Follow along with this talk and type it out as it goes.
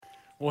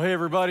Well, hey,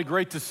 everybody,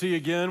 great to see you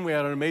again. We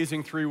had an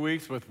amazing 3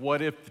 weeks with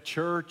What If the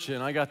Church,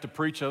 and I got to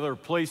preach other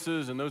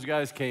places, and those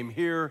guys came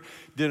here,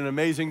 did an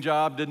amazing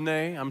job, didn't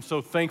they? I'm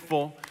so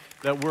thankful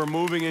that we're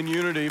moving in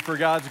unity for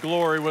God's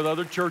glory with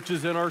other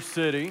churches in our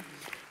city,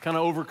 kind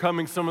of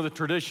overcoming some of the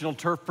traditional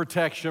turf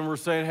protection. We're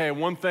saying, hey,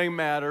 one thing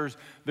matters,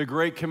 the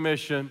Great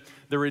Commission,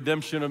 the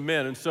redemption of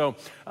men. And so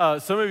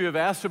some of you have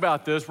asked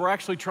about this. We're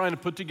actually trying to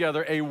put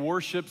together a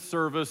worship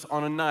service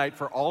on a night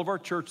for all of our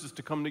churches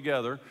to come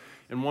together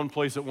in one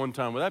place at one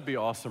time. Would that be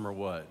awesome or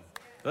what?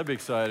 That'd be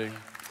exciting.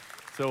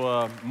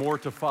 So more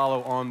to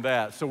follow on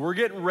that. So we're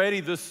getting ready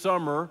this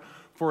summer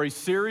for a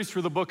series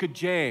for the book of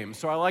James.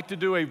 So I like to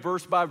do a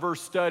verse-by-verse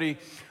study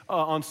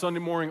on Sunday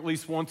morning at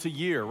least once a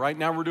year. Right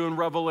now we're doing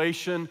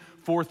Revelation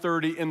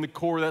 4:30 in the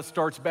core. That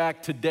starts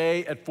back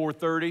today at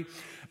 4:30.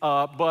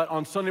 But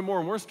on Sunday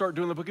morning, we're going to start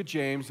doing the book of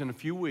James in a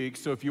few weeks.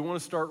 So if you want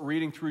to start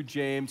reading through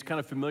James, kind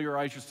of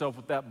familiarize yourself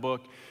with that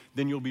book,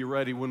 then you'll be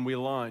ready when we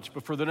launch.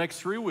 But for the next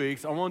 3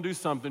 weeks, I want to do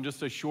something,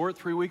 just a short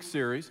 3-week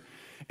series.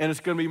 And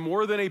it's going to be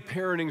more than a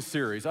parenting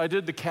series. I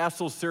did the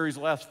Castle series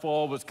last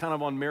fall, but it's kind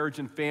of on marriage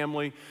and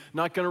family.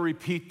 Not going to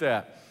repeat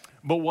that.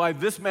 But why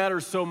this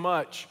matters so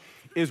much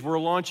is we're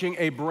launching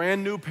a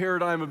brand new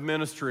paradigm of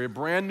ministry, a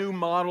brand new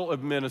model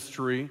of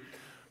ministry.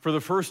 For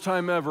the first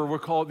time ever, we'll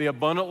call it the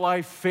Abundant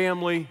Life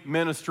Family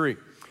Ministry.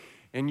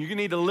 And you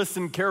need to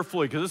listen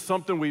carefully because it's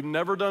something we've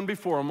never done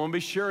before. I'm going to be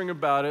sharing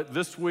about it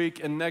this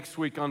week and next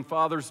week on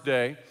Father's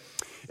Day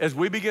as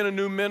we begin a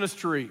new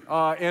ministry.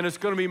 And it's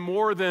going to be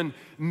more than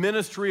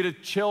ministry to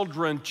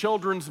children.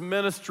 Children's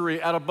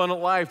ministry at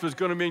Abundant Life is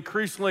going to be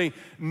increasingly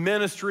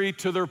ministry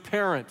to their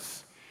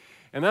parents.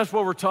 And that's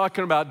what we're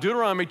talking about.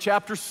 Deuteronomy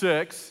chapter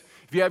 6.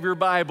 If you have your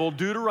Bible,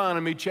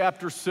 Deuteronomy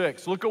chapter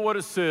 6. Look at what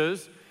it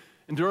says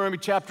in Deuteronomy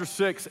chapter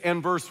 6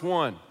 and verse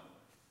 1.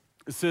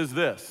 It says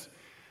this.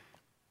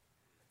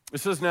 It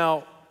says,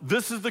 now,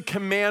 this is the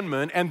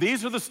commandment, and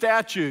these are the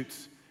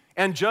statutes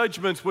and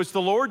judgments which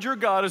the Lord your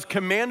God has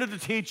commanded to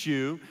teach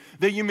you,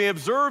 that you may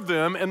observe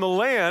them in the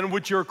land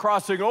which you're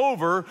crossing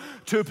over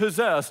to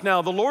possess.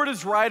 Now, the Lord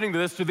is writing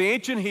this to the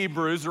ancient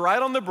Hebrews, right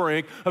on the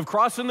brink of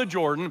crossing the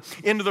Jordan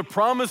into the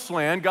promised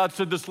land. God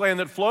said this land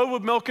that flowed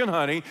with milk and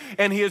honey,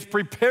 and he is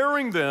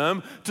preparing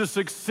them to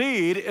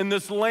succeed in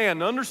this land.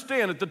 Now,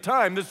 understand, at the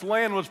time, this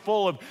land was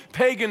full of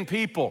pagan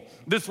people.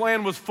 This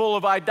land was full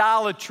of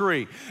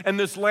idolatry, and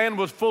this land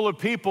was full of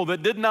people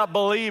that did not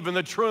believe in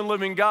the true and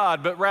living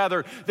God, but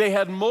rather they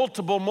had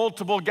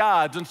multiple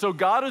gods. And so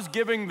God is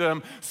giving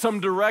them some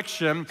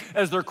direction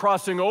as they're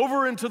crossing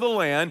over into the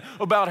land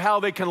about how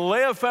they can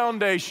lay a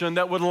foundation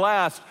that would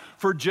last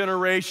for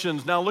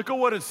generations. Now look at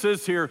what it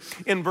says here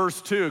in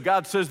verse 2.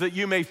 God says that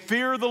you may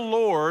fear the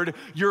Lord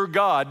your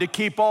God to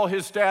keep all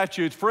his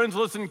statutes. Friends,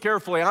 listen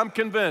carefully. I'm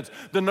convinced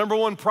the number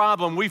one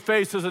problem we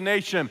face as a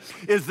nation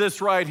is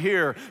this right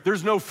here.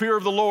 There's no fear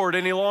of the Lord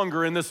any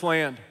longer in this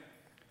land.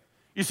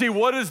 You see,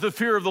 what is the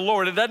fear of the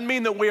Lord? It doesn't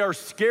mean that we are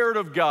scared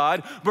of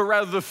God, but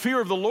rather the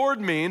fear of the Lord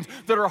means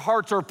that our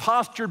hearts are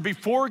postured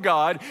before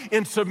God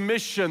in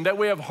submission, that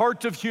we have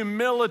hearts of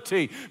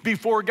humility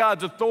before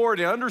God's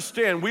authority.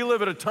 Understand, we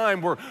live at a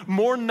time where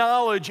more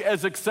knowledge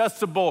is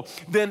accessible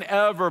than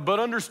ever. But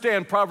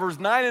understand, Proverbs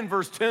 9 and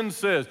verse 10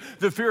 says,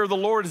 the fear of the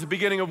Lord is the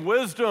beginning of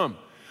wisdom.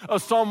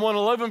 Psalm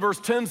 111 verse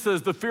 10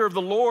 says, the fear of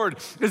the Lord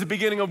is the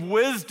beginning of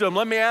wisdom.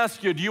 Let me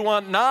ask you, do you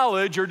want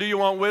knowledge or do you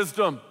want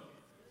wisdom?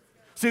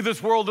 See,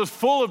 this world is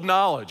full of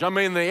knowledge. I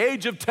mean, in the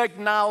age of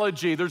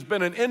technology, there's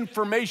been an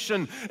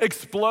information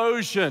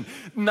explosion.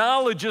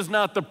 Knowledge is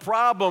not the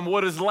problem.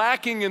 What is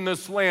lacking in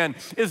this land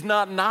is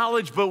not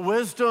knowledge, but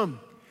wisdom.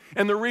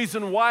 And the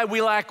reason why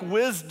we lack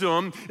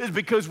wisdom is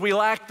because we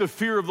lack the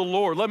fear of the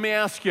Lord. Let me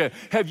ask you,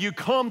 have you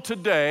come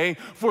today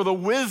for the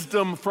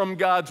wisdom from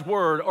God's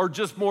word or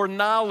just more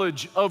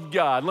knowledge of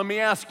God? Let me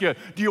ask you,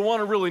 do you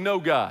want to really know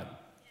God?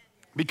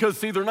 Because,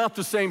 see, they're not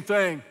the same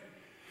thing.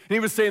 And he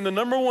was saying the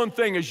number one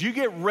thing is you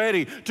get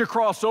ready to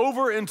cross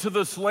over into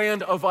this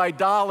land of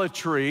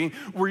idolatry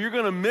where you're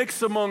going to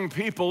mix among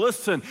people.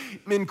 Listen,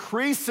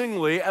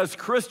 increasingly as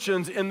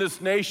Christians in this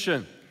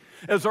nation,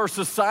 as our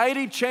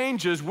society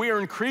changes, we are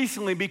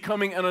increasingly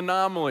becoming an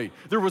anomaly.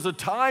 There was a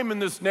time in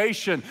this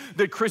nation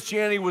that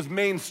Christianity was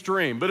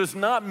mainstream, but it's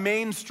not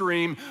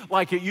mainstream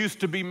like it used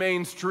to be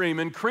mainstream.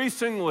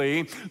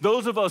 Increasingly,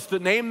 those of us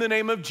that name the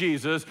name of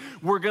Jesus,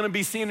 we're going to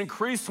be seen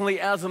increasingly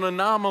as an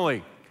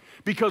anomaly.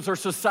 Because our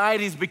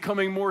society is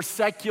becoming more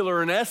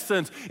secular. In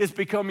essence, it's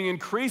becoming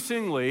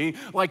increasingly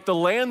like the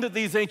land that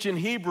these ancient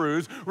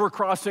Hebrews were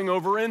crossing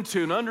over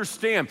into. And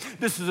understand,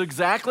 this is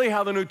exactly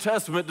how the New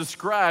Testament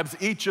describes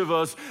each of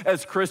us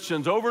as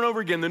Christians. Over and over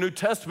again, the New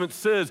Testament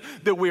says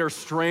that we are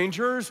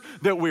strangers,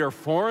 that we are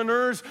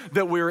foreigners,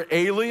 that we are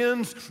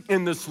aliens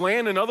in this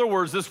land. In other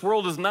words, this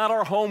world is not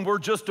our home, we're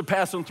just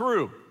passing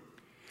through.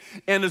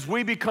 And as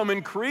we become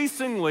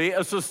increasingly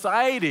a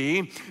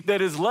society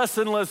that is less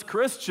and less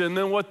Christian,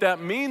 then what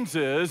that means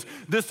is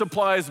this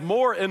applies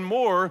more and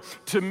more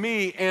to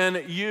me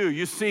and you.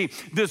 You see,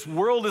 this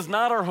world is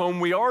not our home.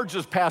 We are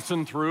just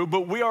passing through,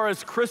 but we are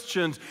as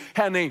Christians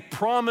having a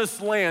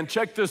promised land.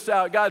 Check this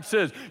out. God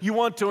says, you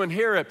want to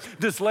inherit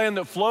this land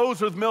that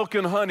flows with milk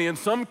and honey in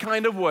some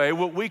kind of way,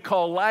 what we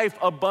call life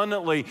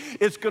abundantly.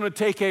 It's going to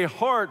take a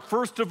heart,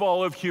 first of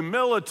all, of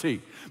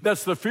humility.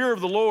 That's the fear of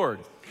the Lord.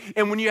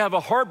 And when you have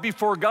a heart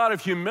before God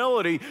of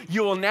humility,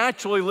 you will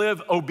naturally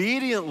live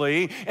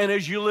obediently. And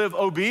as you live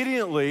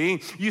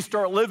obediently, you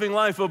start living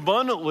life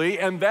abundantly.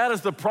 And that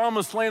is the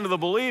promised land of the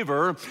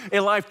believer, a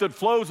life that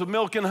flows with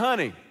milk and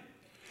honey.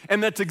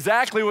 And that's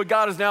exactly what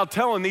God is now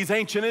telling these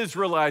ancient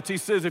Israelites. He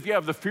says, if you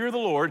have the fear of the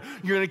Lord,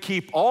 you're going to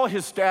keep all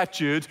his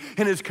statutes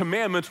and his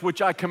commandments,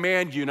 which I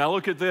command you. Now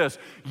look at this.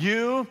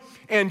 You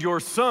and your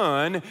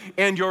son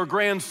and your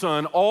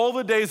grandson all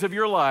the days of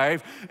your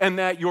life, and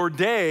that your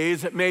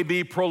days may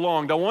be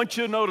prolonged. I want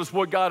you to notice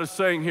what God is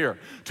saying here.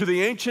 To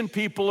the ancient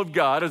people of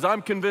God, as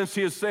I'm convinced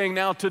he is saying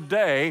now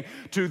today,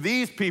 to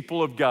these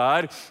people of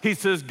God, he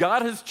says,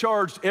 God has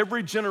charged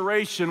every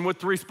generation with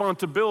the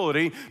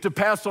responsibility to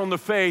pass on the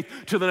faith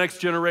to the next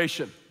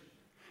generation.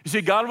 You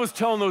see, God was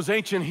telling those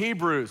ancient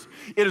Hebrews,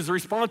 it is the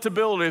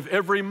responsibility of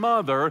every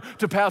mother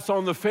to pass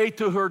on the faith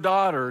to her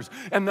daughters,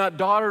 and that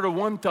daughter to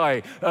one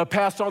day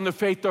pass on the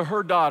faith to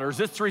her daughters.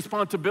 It's the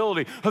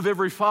responsibility of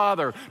every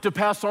father to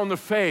pass on the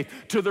faith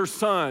to their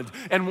sons,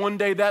 and one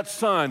day that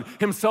son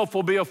himself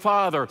will be a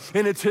father,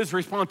 and it's his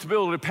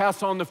responsibility to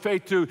pass on the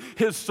faith to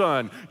his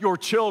son, your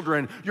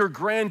children, your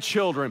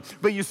grandchildren.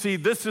 But you see,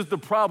 this is the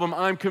problem,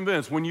 I'm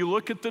convinced. When you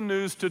look at the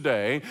news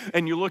today,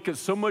 and you look at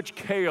so much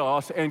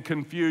chaos and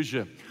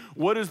confusion,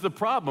 what is the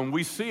problem?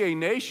 We see a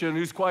nation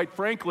whose, quite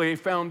frankly, a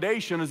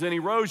foundation is in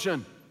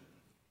erosion.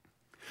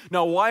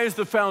 Now, why is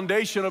the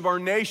foundation of our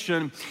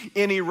nation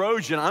in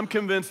erosion? I'm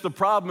convinced the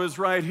problem is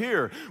right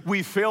here.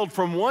 We failed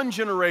from one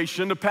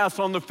generation to pass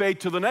on the faith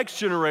to the next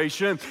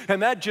generation,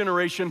 and that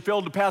generation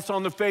failed to pass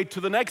on the faith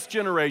to the next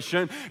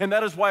generation, and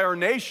that is why our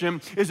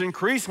nation is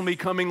increasingly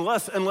becoming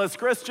less and less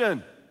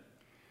Christian.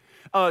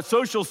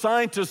 Social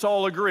scientists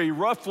all agree,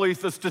 roughly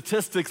the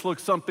statistics look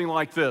something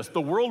like this. The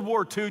World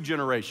War II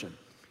generation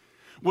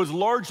was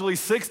largely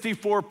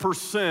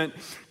 64%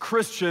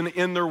 Christian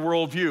in their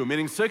worldview,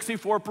 meaning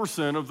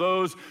 64% of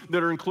those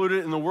that are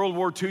included in the World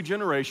War II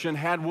generation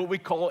had what we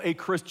call a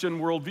Christian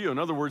worldview. In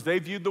other words, they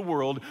viewed the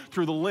world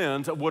through the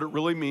lens of what it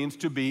really means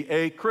to be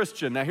a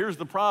Christian. Now, here's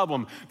the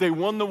problem. They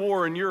won the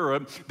war in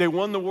Europe, they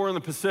won the war in the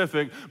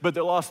Pacific, but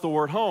they lost the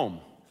war at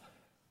home.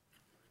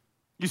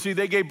 You see,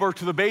 they gave birth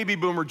to the baby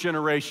boomer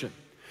generation.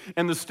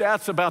 And the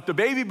stats about the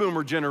baby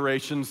boomer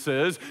generation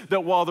says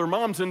that while their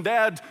moms and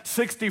dads,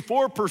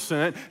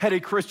 64% had a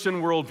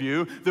Christian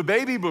worldview, the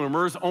baby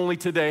boomers only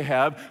today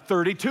have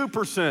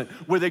 32%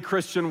 with a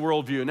Christian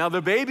worldview. Now, the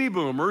baby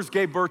boomers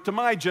gave birth to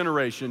my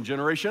generation,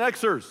 Generation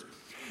Xers.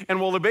 And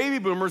while the baby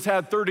boomers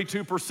had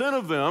 32%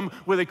 of them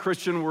with a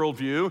Christian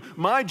worldview,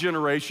 my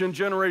generation,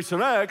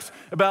 Generation X,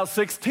 about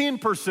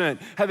 16%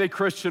 have a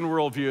Christian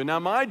worldview. Now,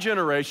 my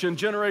generation,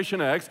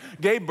 Generation X,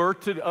 gave birth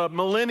to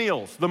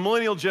millennials, the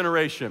millennial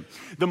generation.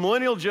 The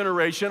millennial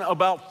generation,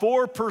 about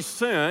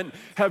 4%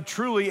 have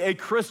truly a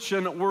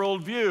Christian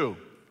worldview.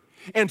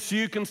 And so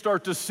you can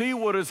start to see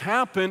what has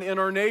happened in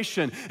our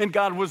nation. And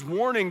God was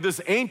warning this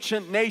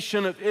ancient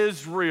nation of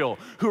Israel,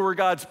 who are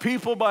God's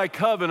people by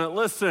covenant.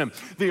 Listen,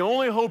 the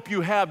only hope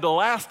you have to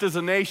last as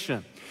a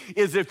nation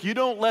is if you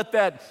don't let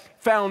that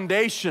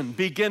foundation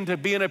begin to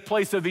be in a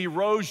place of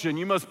erosion.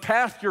 You must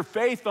pass your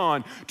faith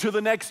on to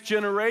the next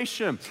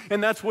generation.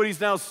 And that's what he's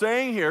now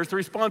saying here. It's the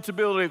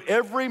responsibility of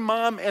every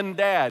mom and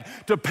dad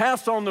to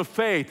pass on the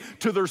faith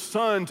to their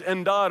sons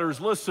and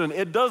daughters. Listen,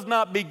 it does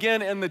not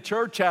begin in the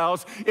church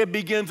house. It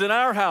begins in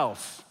our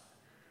house.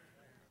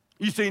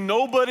 You see,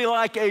 nobody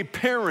like a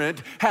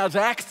parent has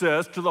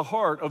access to the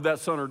heart of that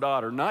son or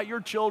daughter, not your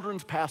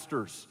children's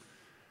pastors.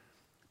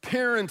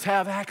 Parents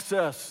have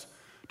access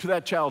to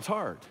that child's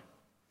heart.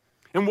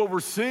 And what we're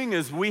seeing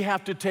is we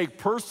have to take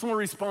personal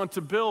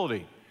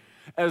responsibility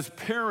as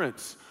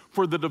parents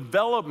for the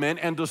development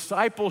and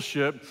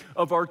discipleship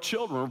of our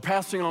children. We're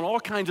passing on all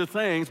kinds of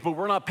things, but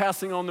we're not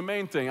passing on the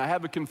main thing. I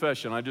have a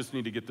confession. I just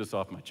need to get this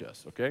off my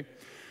chest, okay?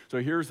 So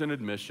here's an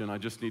admission I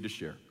just need to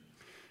share.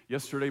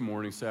 Yesterday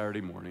morning,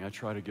 Saturday morning, I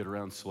try to get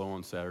around slow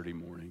on Saturday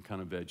morning,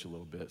 kind of veg a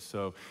little bit.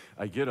 So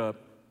I get up,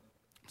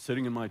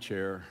 sitting in my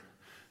chair,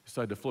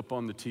 decide to flip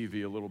on the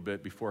TV a little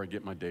bit before I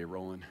get my day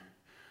rolling.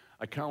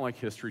 I kind of like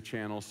History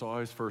Channel, so I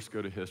always first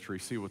go to history,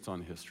 see what's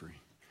on history.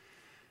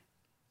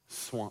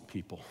 Swamp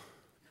people.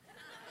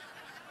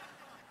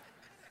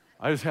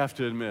 I just have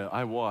to admit,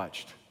 I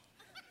watched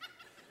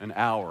an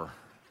hour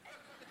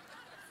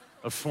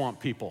of swamp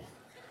people.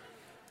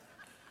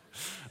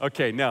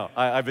 Okay, now,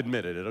 I've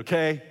admitted it,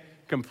 okay?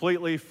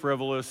 Completely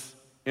frivolous,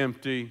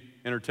 empty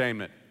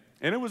entertainment.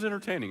 And it was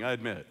entertaining, I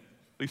admit it.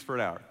 At least for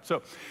an hour.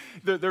 So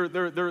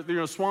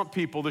they're swamp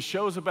people. The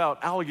show's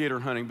about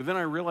alligator hunting, but then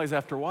I realized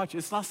after watching,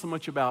 it's not so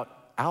much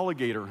about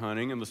alligator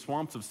hunting in the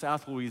swamps of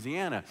South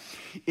Louisiana.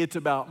 It's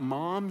about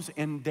moms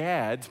and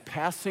dads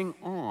passing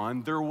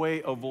on their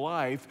way of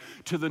life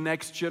to the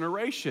next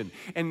generation.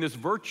 And this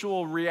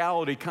virtual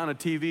reality kind of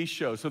TV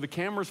show. So the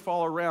cameras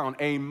follow around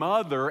a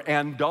mother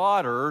and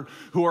daughter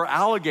who are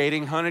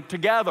alligator hunting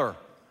together.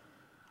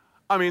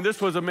 I mean,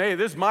 this was amazing.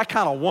 This is my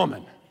kind of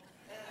woman.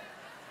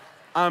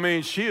 I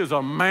mean, she is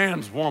a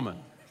man's woman.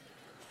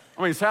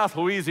 I mean, South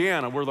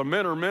Louisiana, where the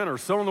men are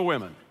so are the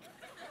women.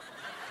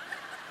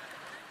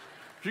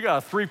 She got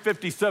a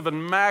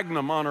 357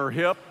 Magnum on her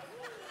hip.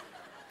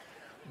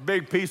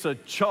 Big piece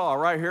of chaw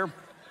right here.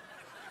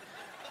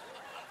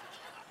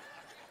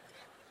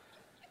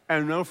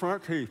 And no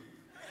front teeth.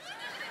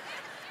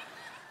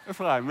 That's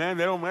right, man,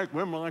 they don't make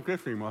women like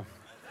this anymore.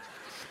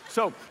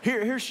 So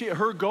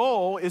her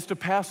goal is to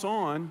pass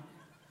on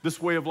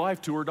this way of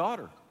life to her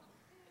daughter.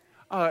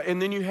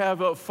 And then you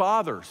have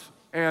fathers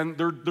and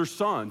their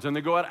sons, and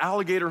they go out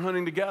alligator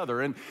hunting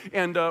together.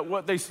 And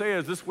what they say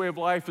is this way of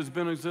life has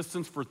been in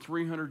existence for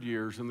 300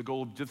 years, and the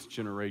goal of this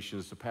generation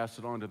is to pass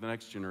it on to the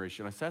next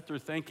generation. I sat there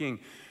thinking,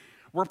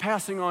 we're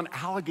passing on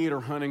alligator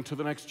hunting to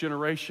the next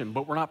generation,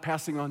 but we're not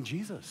passing on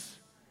Jesus.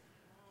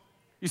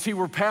 You see,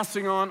 we're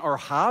passing on our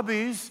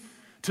hobbies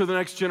to the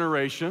next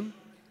generation.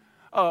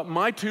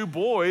 My two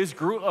boys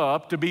grew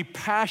up to be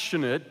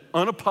passionate,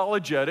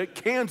 unapologetic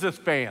Kansas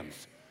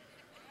fans.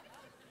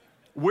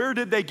 Where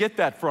did they get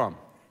that from?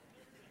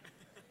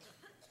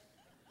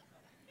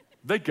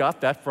 They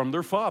got that from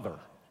their father.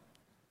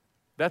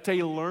 That's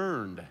a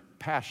learned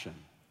passion.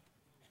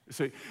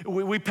 See,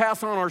 we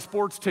pass on our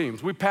sports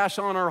teams. We pass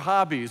on our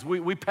hobbies.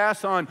 We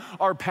pass on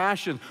our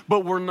passions,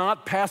 but we're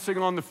not passing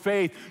on the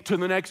faith to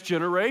the next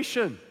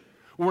generation.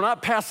 We're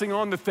not passing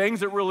on the things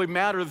that really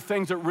matter, the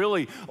things that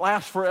really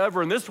last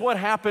forever. And this is what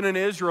happened in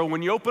Israel.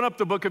 When you open up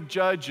the book of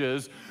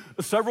Judges,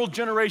 several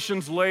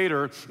generations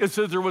later, it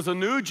says there was a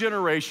new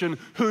generation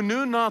who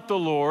knew not the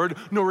Lord,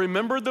 nor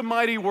remembered the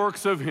mighty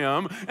works of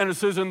him. And it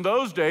says in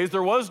those days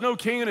there was no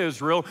king in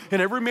Israel,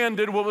 and every man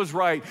did what was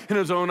right in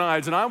his own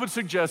eyes. And I would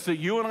suggest that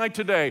you and I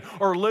today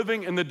are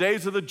living in the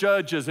days of the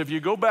Judges. If you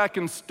go back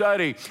and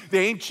study the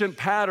ancient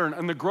pattern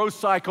and the growth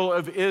cycle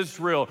of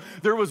Israel,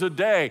 there was a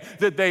day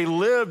that they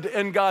lived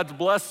in God's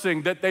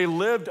blessing, that they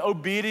lived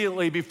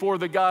obediently before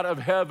the God of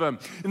heaven.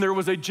 And there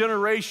was a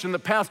generation that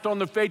passed on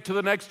the faith to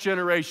the next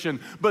generation.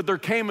 But there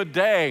came a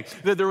day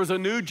that there was a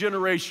new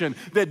generation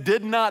that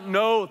did not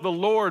know the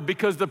Lord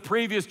because the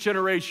previous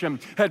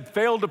generation had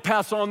failed to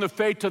pass on the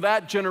faith to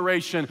that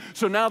generation.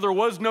 So now there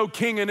was no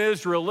king in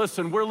Israel.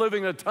 Listen, we're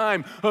living a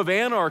time of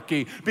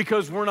anarchy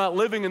because we're not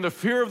living in the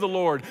fear of the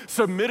Lord,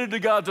 submitted to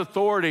God's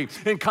authority,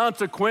 and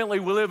consequently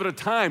we live at a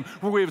time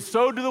where we have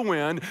sowed to the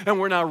wind and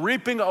we're now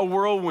reaping a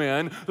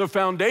whirlwind. The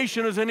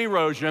foundation is in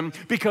erosion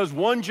because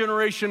one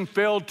generation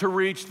failed to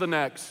reach the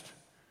next.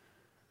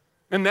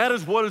 And that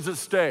is what is at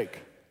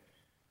stake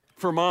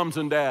for moms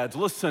and dads.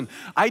 Listen,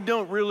 I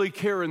don't really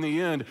care in the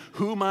end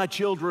who my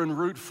children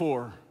root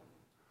for.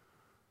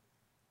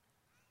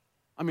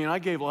 I mean, I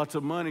gave lots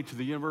of money to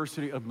the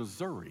University of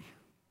Missouri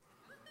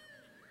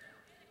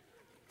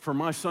for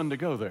my son to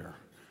go there.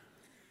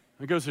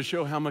 It goes to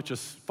show how much a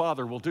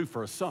father will do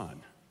for a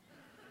son.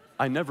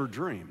 I never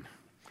dreamed.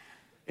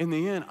 In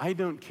the end, I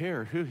don't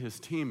care who his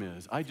team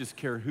is. I just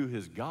care who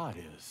his God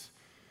is,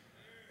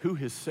 who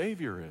his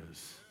Savior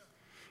is.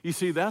 You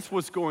see, that's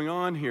what's going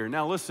on here.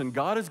 Now listen,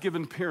 God has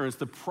given parents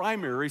the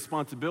primary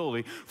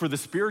responsibility for the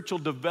spiritual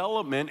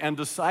development and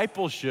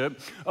discipleship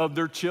of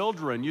their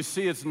children. You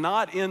see, it's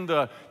not in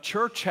the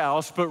church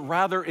house, but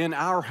rather in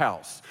our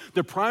house.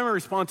 The primary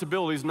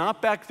responsibility is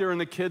not back there in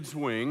the kids'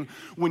 wing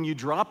when you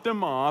drop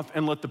them off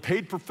and let the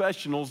paid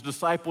professionals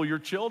disciple your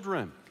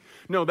children.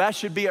 No, that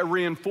should be a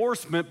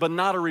reinforcement, but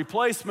not a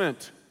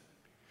replacement.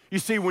 You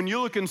see, when you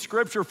look in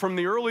Scripture from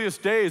the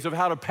earliest days of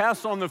how to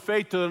pass on the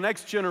faith to the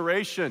next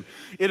generation,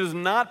 it is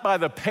not by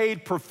the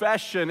paid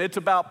profession. It's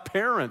about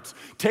parents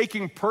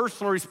taking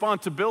personal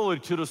responsibility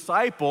to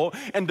disciple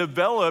and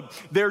develop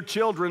their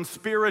children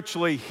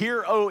spiritually.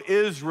 Hear, O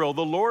Israel,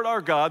 the Lord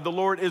our God, the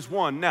Lord is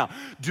one. Now,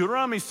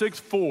 Deuteronomy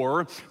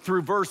 6:4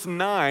 through verse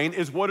 9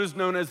 is what is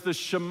known as the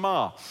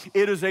Shema.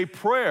 It is a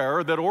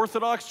prayer that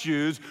Orthodox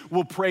Jews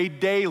will pray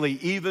daily,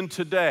 even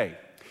today.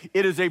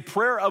 It is a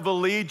prayer of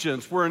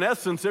allegiance where, in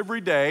essence,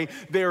 every day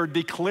they are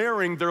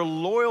declaring their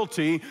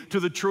loyalty to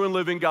the true and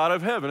living God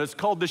of heaven. It's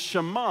called the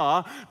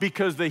Shema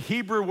because the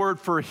Hebrew word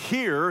for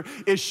hear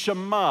is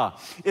Shema.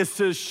 It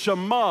says,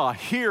 Shema,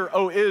 hear,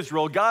 O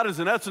Israel. God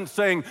is, in essence,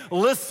 saying,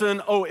 listen,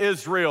 O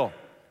Israel.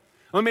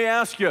 Let me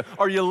ask you,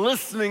 are you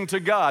listening to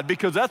God?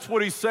 Because that's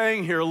what he's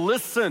saying here.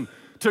 Listen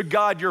to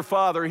God your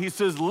Father. He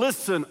says,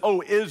 listen,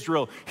 O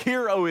Israel,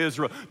 hear, O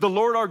Israel. The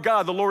Lord our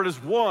God, the Lord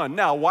is one.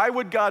 Now, why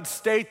would God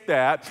state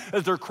that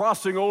as they're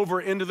crossing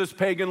over into this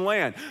pagan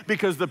land?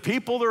 Because the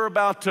people they're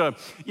about to,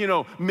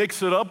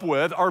 mix it up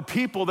with are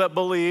people that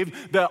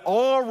believe that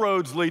all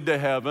roads lead to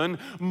heaven.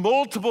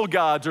 Multiple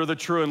gods are the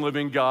true and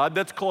living God.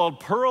 That's called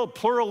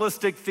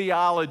pluralistic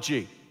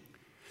theology.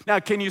 Now,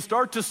 can you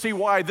start to see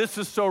why this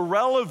is so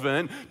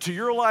relevant to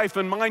your life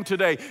and mine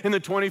today in the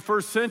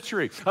 21st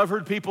century? I've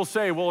heard people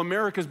say, well,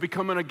 America's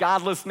becoming a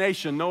godless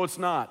nation. No, it's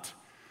not.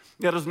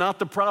 That is not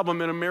the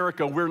problem in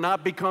America. We're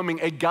not becoming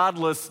a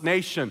godless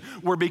nation.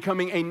 We're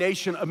becoming a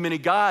nation of many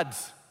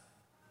gods.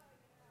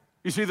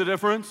 You see the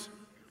difference?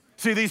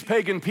 See, these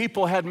pagan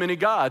people had many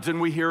gods,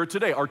 and we hear it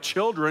today. Our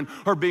children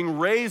are being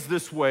raised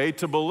this way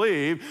to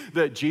believe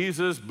that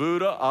Jesus,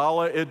 Buddha,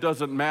 Allah, it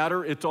doesn't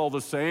matter. It's all the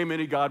same.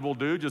 Any God will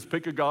do. Just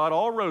pick a God.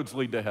 All roads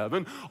lead to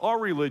heaven. All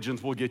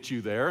religions will get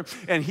you there.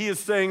 And he is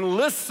saying,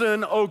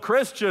 listen, O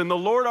Christian, the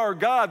Lord our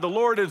God, the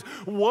Lord is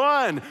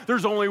one.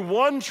 There's only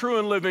one true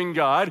and living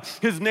God.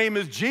 His name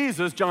is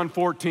Jesus, John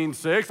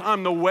 14:6.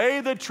 I'm the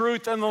way, the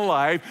truth, and the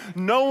life.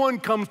 No one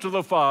comes to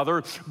the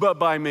Father but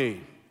by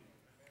me.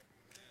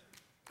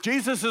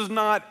 Jesus is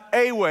not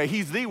a way,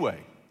 he's the way.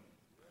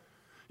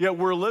 Yet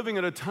we're living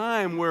at a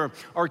time where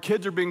our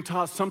kids are being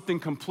taught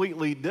something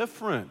completely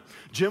different.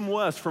 Jim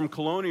West from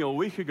Colonial a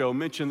week ago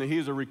mentioned that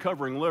he's a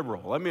recovering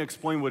liberal. Let me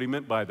explain what he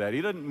meant by that.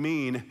 He doesn't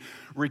mean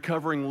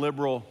recovering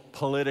liberal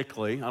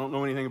politically. I don't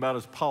know anything about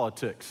his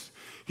politics.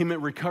 He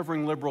meant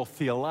recovering liberal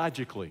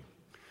theologically.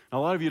 Now,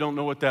 a lot of you don't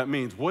know what that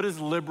means. What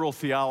is liberal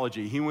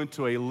theology? He went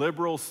to a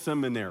liberal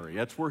seminary.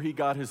 That's where he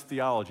got his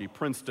theology,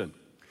 Princeton.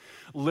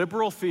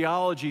 Liberal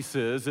theology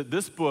says that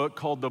this book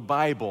called the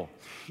Bible,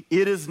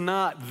 it is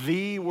not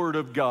the Word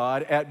of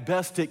God. At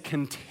best, it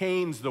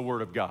contains the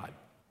Word of God.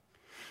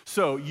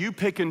 So you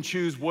pick and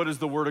choose what is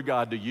the Word of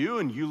God to you,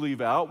 and you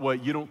leave out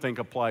what you don't think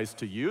applies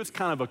to you. It's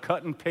kind of a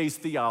cut and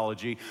paste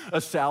theology,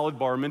 a salad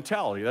bar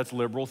mentality. That's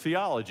liberal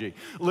theology.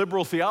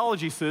 Liberal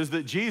theology says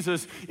that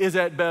Jesus is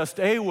at best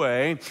a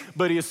way,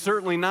 but he is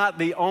certainly not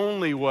the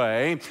only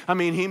way. I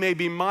mean, he may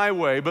be my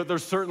way, but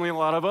there's certainly a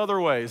lot of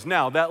other ways.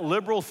 Now, that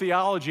liberal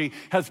theology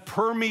has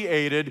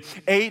permeated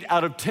 8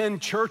 out of 10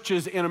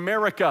 churches in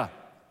America.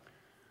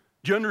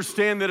 Do you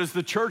understand that as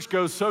the church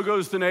goes, so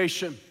goes the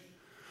nation?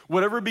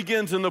 Whatever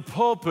begins in the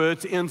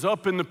pulpit ends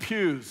up in the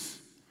pews.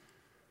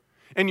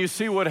 And you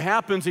see what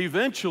happens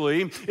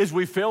eventually is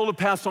we fail to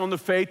pass on the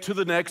faith to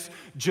the next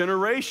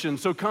generation.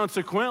 So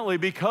consequently,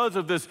 because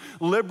of this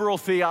liberal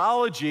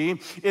theology,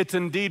 it's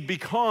indeed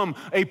become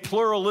a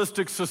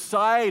pluralistic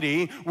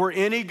society where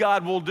any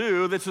God will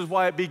do. This is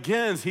why it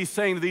begins. He's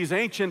saying to these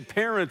ancient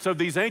parents of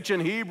these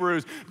ancient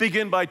Hebrews,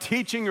 begin by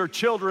teaching your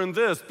children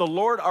this: the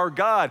Lord our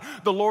God,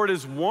 the Lord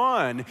is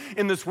one.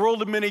 In this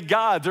world of many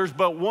gods, there's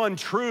but one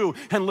true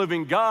and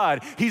living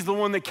God. He's the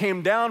one that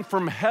came down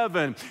from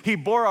heaven. He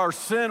bore our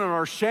sin and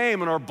our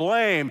shame and our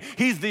blame.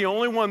 He's the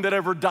only one that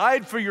ever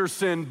died for your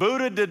sin.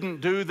 Buddha didn't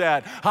do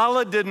that.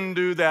 Allah didn't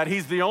do that.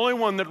 He's the only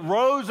one that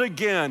rose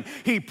again.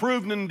 He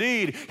proved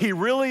indeed he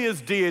really is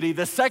deity,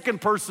 the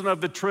second person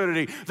of the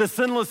Trinity. The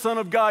sinless Son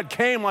of God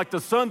came like the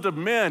sons of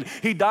men.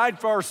 He died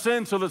for our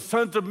sins so that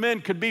sons of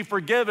men could be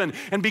forgiven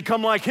and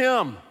become like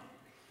him.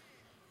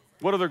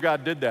 What other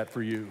God did that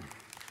for you?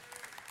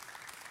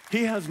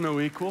 He has no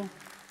equal.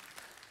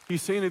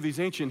 He's saying to these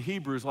ancient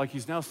Hebrews, like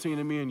he's now saying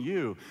to me and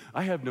you,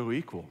 I have no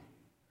equal.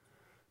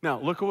 Now,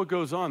 look at what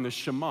goes on, this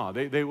Shema.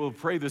 They will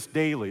pray this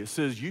daily. It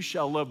says, you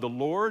shall love the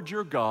Lord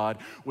your God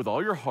with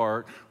all your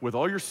heart, with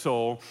all your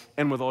soul,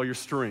 and with all your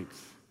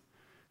strength.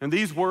 And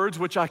these words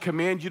which I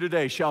command you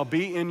today shall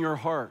be in your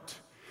heart.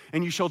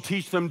 And you shall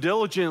teach them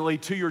diligently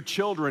to your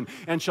children,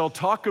 and shall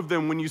talk of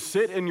them when you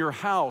sit in your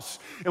house,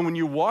 and when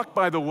you walk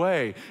by the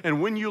way,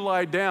 and when you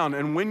lie down,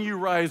 and when you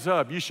rise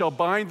up. You shall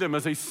bind them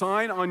as a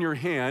sign on your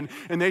hand,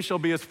 and they shall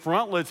be as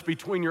frontlets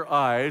between your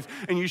eyes,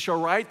 and you shall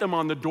write them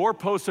on the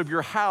doorposts of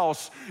your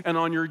house and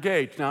on your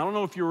gate. Now, I don't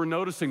know if you were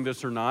noticing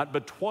this or not,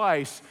 but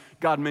twice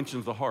God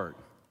mentions the heart.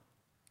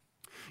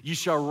 You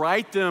shall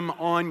write them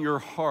on your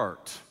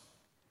heart.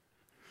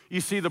 You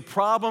see, the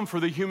problem for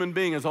the human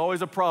being is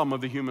always a problem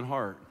of the human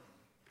heart.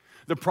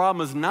 The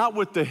problem is not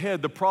with the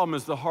head, the problem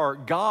is the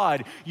heart.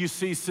 God, you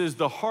see, says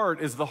the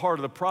heart is the heart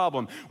of the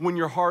problem. When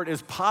your heart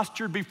is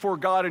postured before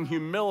God in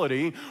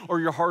humility, or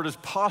your heart is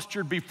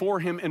postured before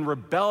him in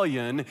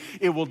rebellion,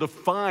 it will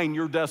define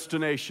your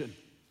destination.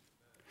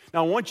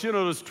 Now, I want you to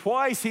notice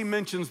twice he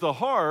mentions the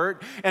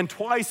heart and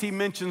twice he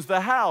mentions the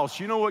house.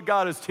 You know what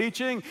God is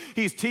teaching?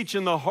 He's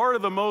teaching the heart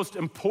of the most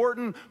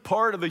important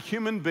part of the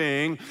human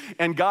being,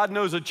 and God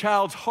knows a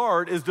child's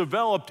heart is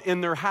developed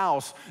in their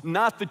house,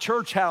 not the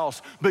church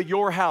house, but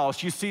your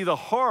house. You see, the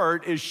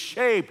heart is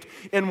shaped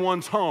in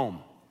one's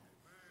home.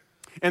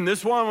 And this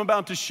is what I'm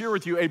about to share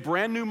with you, a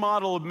brand new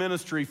model of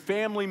ministry,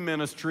 family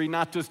ministry,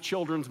 not just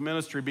children's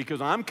ministry,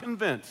 because I'm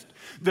convinced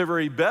the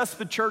very best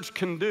the church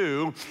can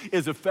do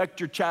is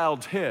affect your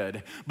child's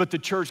head, but the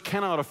church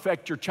cannot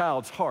affect your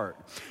child's heart.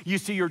 You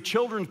see, your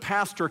children's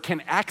pastor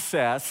can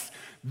access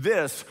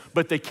this,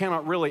 but they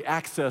cannot really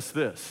access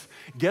this.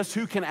 Guess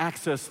who can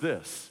access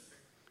this?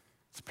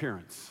 It's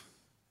parents.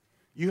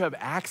 You have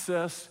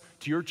access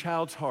to your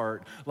child's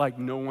heart like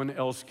no one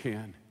else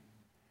can.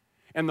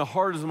 And the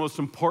heart is the most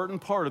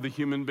important part of the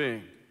human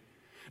being.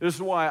 This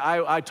is why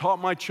I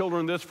taught my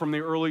children this from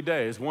the early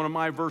days. One of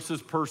my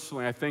verses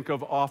personally I think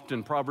of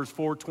often, Proverbs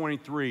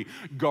 4:23,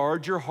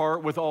 guard your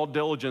heart with all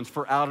diligence,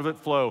 for out of it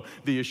flow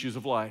the issues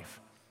of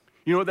life.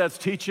 You know what that's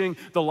teaching?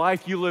 The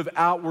life you live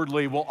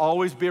outwardly will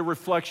always be a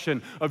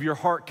reflection of your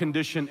heart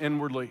condition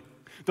inwardly.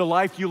 The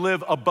life you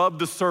live above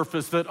the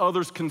surface that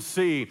others can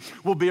see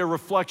will be a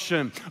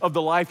reflection of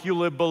the life you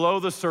live below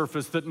the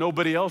surface that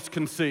nobody else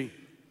can see.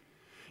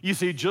 You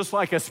see, just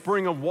like a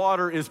spring of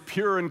water is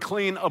pure and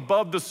clean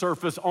above the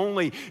surface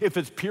only if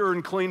it's pure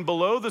and clean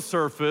below the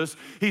surface,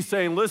 he's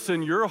saying,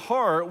 listen, your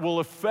heart will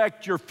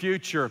affect your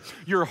future.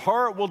 Your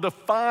heart will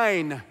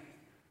define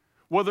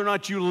whether or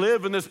not you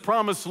live in this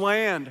promised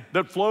land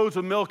that flows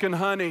with milk and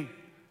honey.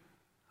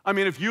 I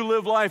mean, if you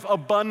live life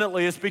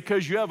abundantly, it's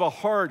because you have a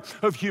heart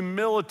of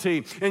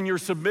humility and you're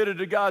submitted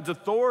to God's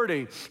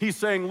authority. He's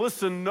saying,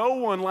 listen, no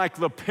one like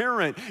the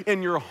parent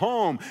in your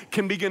home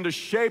can begin to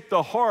shape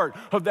the heart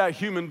of that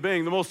human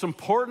being. The most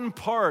important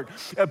part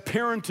of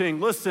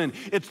parenting, listen,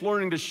 it's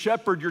learning to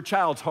shepherd your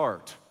child's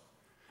heart.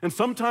 And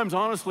sometimes,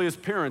 honestly, as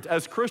parents,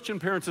 as Christian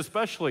parents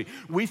especially,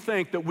 we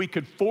think that we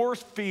could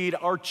force feed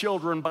our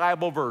children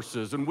Bible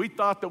verses. And we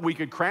thought that we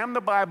could cram the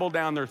Bible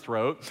down their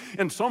throat.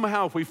 And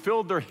somehow, if we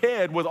filled their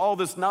head with all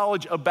this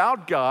knowledge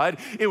about God,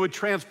 it would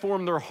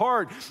transform their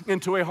heart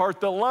into a heart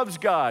that loves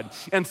God.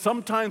 And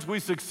sometimes we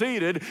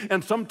succeeded,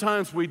 and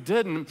sometimes we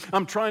didn't.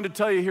 I'm trying to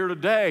tell you here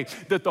today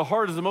that the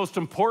heart is the most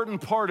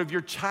important part of your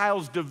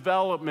child's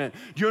development.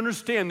 Do you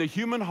understand? The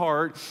human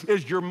heart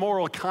is your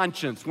moral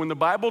conscience. When the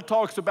Bible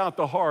talks about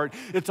the heart,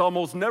 it's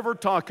almost never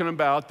talking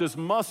about this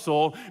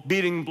muscle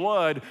beating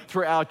blood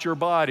throughout your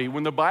body.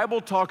 When the Bible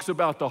talks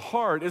about the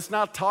heart, it's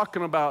not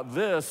talking about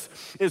this,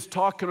 it's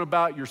talking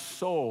about your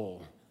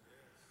soul.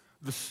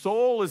 The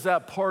soul is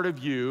that part of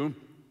you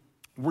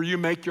where you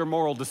make your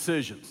moral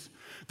decisions.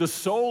 The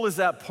soul is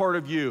that part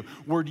of you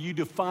where you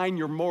define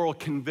your moral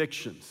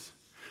convictions.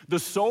 The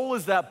soul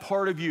is that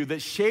part of you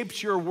that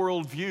shapes your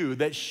worldview,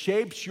 that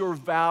shapes your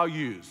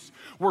values.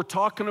 We're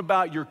talking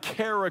about your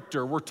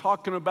character. We're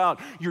talking about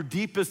your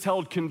deepest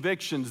held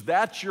convictions.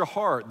 That's your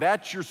heart.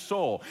 That's your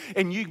soul.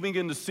 And you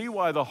begin to see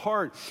why the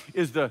heart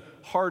is the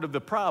heart of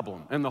the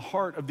problem and the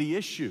heart of the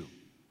issue.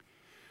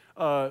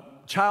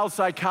 Child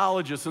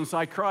psychologists and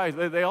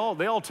psychiatrists, they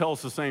all tell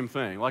us the same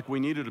thing. Like we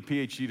needed a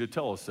PhD to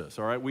tell us this,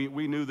 all right?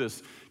 We knew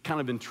this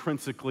kind of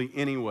intrinsically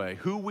anyway.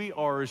 Who we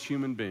are as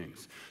human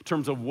beings, in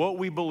terms of what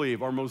we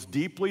believe, our most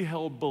deeply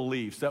held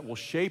beliefs that will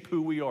shape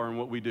who we are and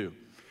what we do.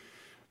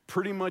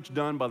 Pretty much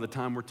done by the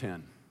time we're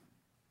 10.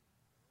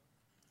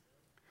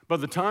 By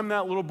the time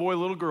that little boy,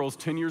 little girl is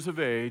 10 years of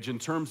age, in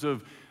terms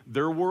of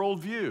their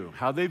worldview,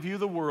 how they view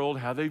the world,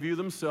 how they view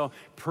themselves,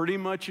 pretty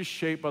much is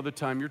shaped by the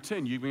time you're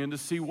 10. You begin to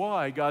see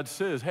why God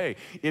says, hey,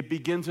 it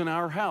begins in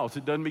our house.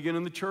 It doesn't begin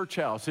in the church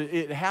house.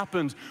 It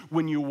happens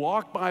when you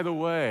walk by the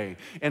way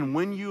and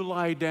when you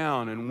lie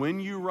down and when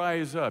you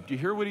rise up. Do you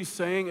hear what he's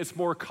saying? It's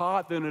more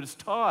caught than it's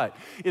taught.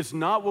 It's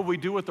not what we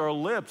do with our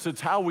lips.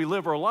 It's how we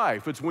live our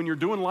life. It's when you're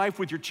doing life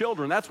with your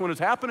children. That's when it's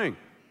happening.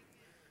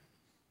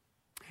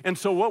 And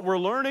so what we're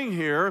learning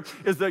here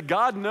is that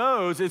God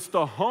knows it's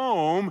the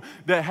home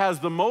that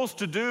has the most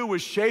to do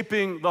with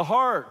shaping the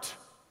heart.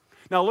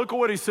 Now look at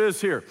what he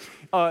says here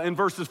in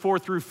verses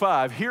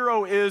 4-5. Hear,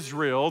 O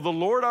Israel, the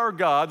Lord our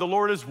God, the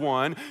Lord is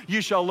one.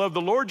 You shall love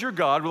the Lord your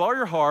God with all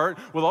your heart,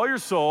 with all your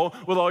soul,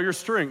 with all your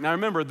strength. Now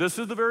remember, this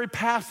is the very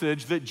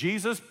passage that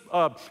Jesus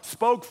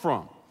spoke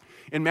from.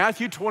 In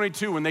Matthew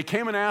 22, when they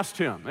came and asked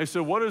him, they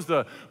said, what is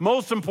the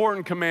most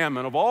important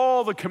commandment of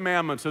all the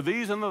commandments of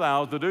these and the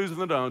thous, the do's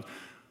and the don'ts?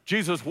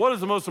 Jesus, what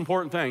is the most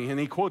important thing? And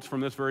he quotes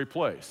from this very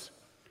place.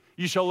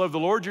 You shall love the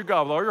Lord your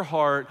God with all your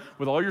heart,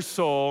 with all your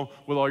soul,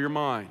 with all your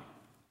mind.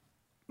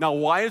 Now,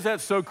 why is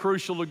that so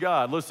crucial to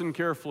God? Listen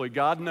carefully.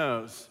 God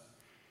knows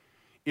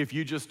if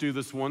you just do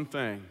this one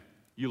thing,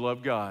 you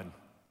love God,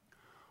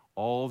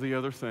 all the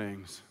other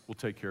things will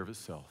take care of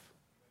itself.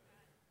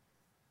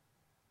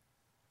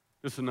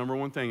 This is the number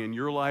one thing in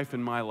your life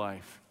and my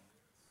life.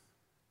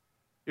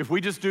 If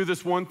we just do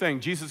this one thing,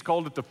 Jesus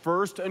called it the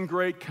first and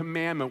great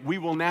commandment. We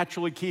will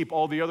naturally keep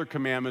all the other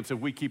commandments if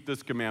we keep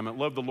this commandment.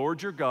 Love the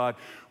Lord your God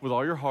with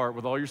all your heart,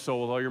 with all your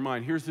soul, with all your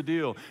mind. Here's the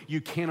deal.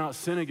 You cannot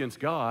sin against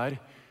God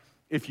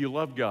if you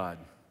love God.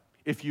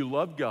 If you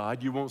love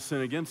God, you won't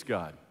sin against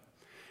God.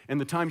 And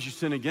the times you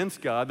sin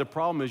against God, the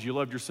problem is you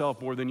love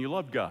yourself more than you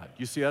love God.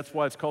 You see, that's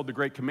why it's called the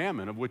great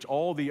commandment, of which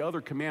all the other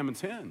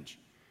commandments hinge.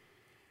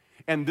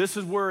 And this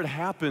is where it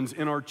happens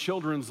in our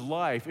children's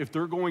life. If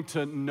they're going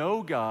to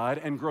know God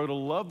and grow to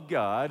love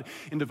God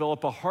and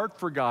develop a heart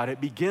for God,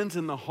 it begins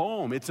in the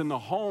home. It's in the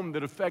home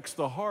that affects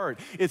the heart.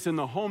 It's in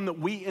the home that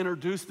we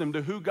introduce them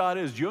to who God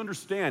is. Do you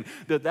understand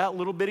that that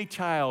little bitty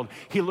child,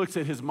 he looks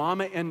at his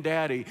mama and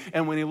daddy,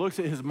 and when he looks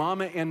at his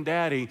mama and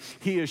daddy,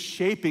 he is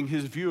shaping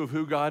his view of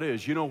who God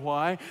is. You know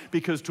why?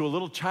 Because to a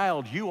little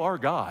child, you are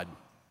God.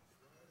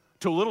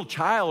 To a little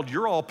child,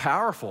 you're all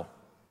powerful.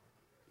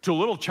 To a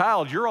little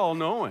child, you're all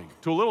knowing.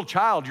 To a little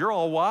child, you're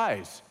all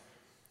wise.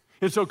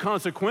 And so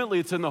consequently,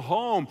 it's in the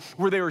home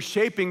where they are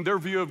shaping their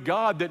view of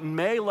God that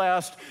may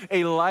last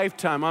a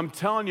lifetime. I'm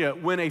telling you,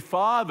 when a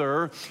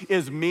father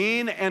is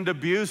mean and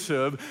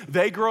abusive,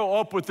 they grow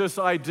up with this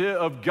idea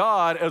of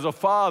God as a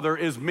father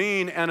is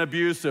mean and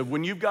abusive.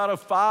 When you've got a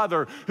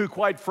father who,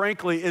 quite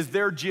frankly, is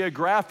there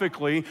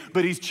geographically,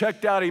 but he's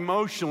checked out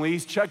emotionally,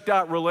 he's checked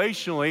out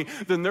relationally,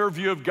 then their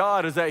view of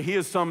God is that he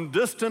is some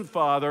distant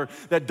father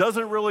that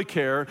doesn't really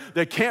care,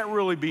 that can't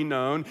really be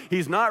known,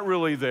 he's not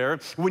really there.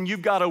 When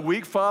you've got a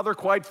weak father,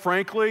 quite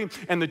frankly,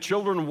 and the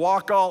children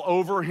walk all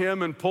over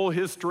him and pull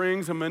his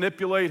strings and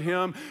manipulate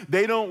him,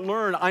 they don't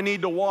learn, I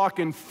need to walk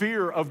in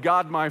fear of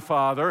God, my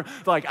Father.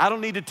 Like, I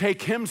don't need to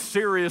take him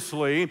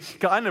seriously,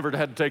 because I never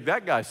had to take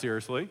that guy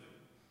seriously.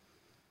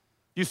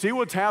 You see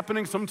what's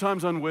happening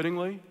sometimes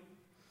unwittingly?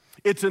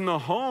 It's in the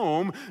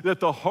home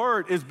that the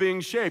heart is being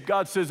shaped.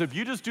 God says, if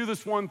you just do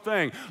this one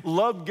thing,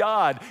 love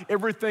God,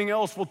 everything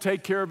else will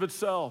take care of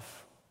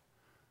itself.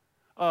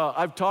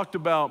 I've talked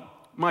about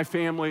my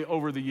family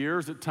over the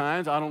years at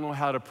times. I don't know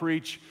how to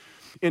preach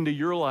into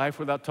your life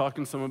without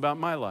talking some about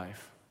my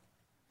life.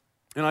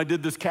 And I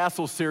did this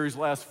Castle series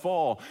last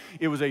fall.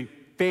 It was a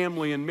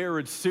family and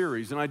marriage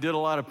series, and I did a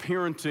lot of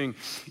parenting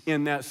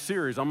in that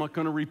series. I'm not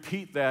going to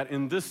repeat that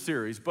in this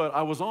series, but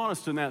I was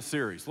honest in that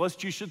series.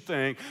 Lest you should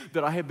think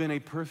that I have been a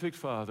perfect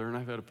father and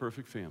I've had a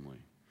perfect family.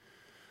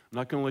 I'm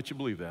not going to let you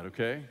believe that,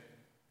 okay?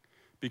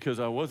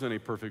 Because I wasn't a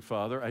perfect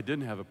father. I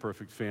didn't have a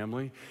perfect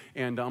family.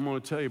 And I'm going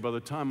to tell you, by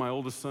the time my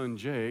oldest son,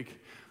 Jake,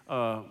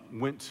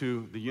 went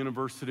to the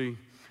University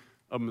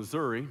of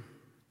Missouri,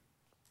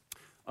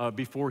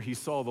 before he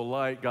saw the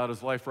light, got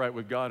his life right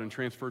with God, and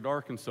transferred to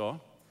Arkansas,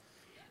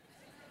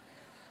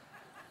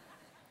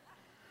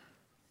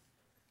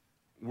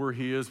 where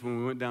he is when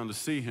we went down to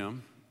see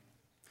him,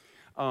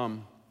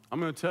 I'm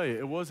going to tell you,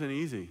 it wasn't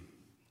easy.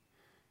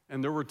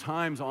 And there were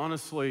times,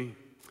 honestly,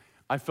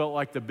 I felt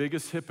like the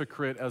biggest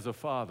hypocrite as a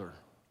father.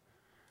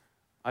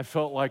 I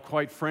felt like,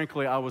 quite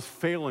frankly, I was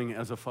failing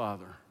as a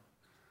father.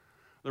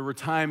 There were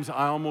times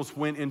I almost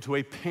went into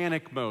a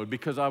panic mode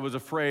because I was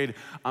afraid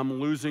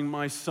I'm losing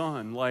my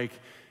son. Like,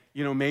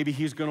 maybe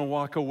he's going to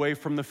walk away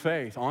from the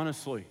faith,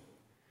 honestly.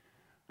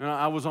 And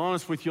I was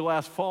honest with you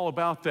last fall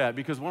about that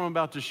because what I'm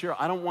about to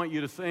share, I don't want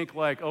you to think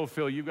like, oh,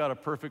 Phil, you've got a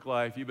perfect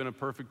life. You've been a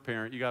perfect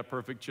parent. You got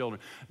perfect children.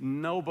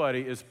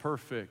 Nobody is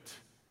perfect.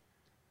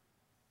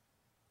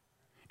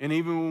 And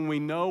even when we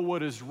know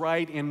what is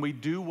right and we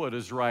do what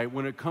is right,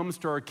 when it comes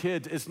to our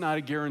kids, it's not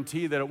a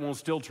guarantee that it won't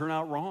still turn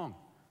out wrong.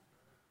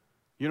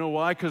 You know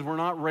why? Because we're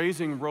not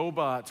raising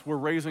robots. We're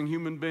raising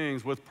human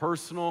beings with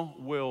personal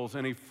wills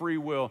and a free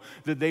will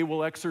that they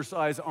will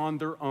exercise on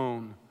their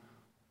own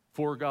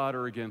for God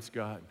or against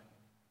God.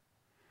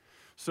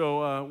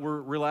 So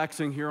we're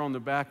relaxing here on the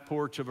back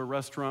porch of a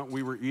restaurant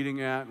we were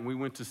eating at, and we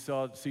went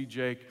to see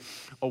Jake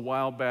a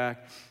while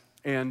back.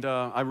 And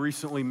I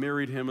recently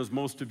married him, as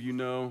most of you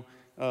know.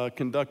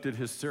 Conducted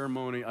his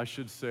ceremony. I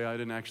should say I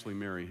didn't actually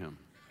marry him.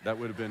 That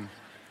would have been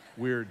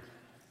weird.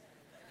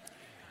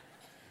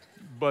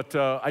 But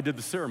I did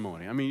the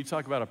ceremony. I mean, you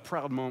talk about a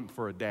proud moment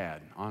for a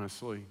dad,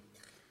 honestly,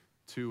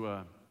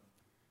 to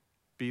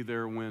be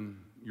there when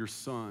your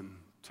son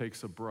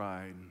takes a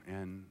bride,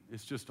 and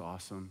it's just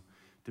awesome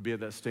to be at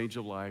that stage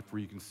of life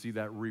where you can see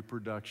that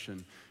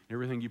reproduction.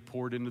 Everything you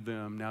poured into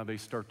them, now they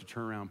start to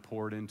turn around,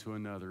 pour it into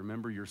another.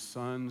 Remember your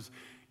sons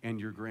and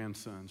your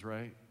grandsons,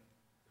 right?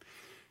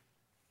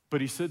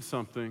 But he said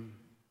something,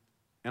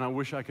 and I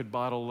wish I could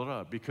bottle it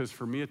up, because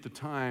for me at the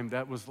time,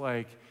 that was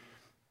like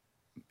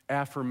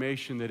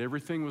affirmation that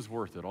everything was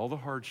worth it. All the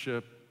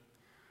hardship,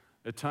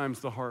 at times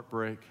the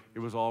heartbreak, it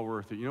was all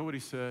worth it. You know what he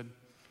said?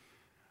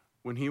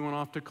 When he went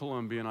off to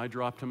Columbia and I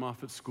dropped him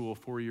off at school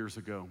 4 years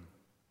ago,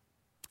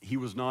 he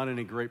was not in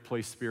a great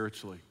place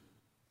spiritually.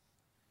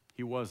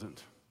 He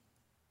wasn't.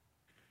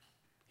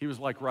 He was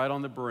like right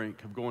on the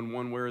brink of going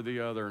one way or the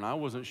other, and I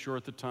wasn't sure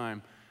at the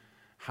time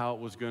how it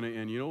was going to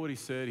end. You know what he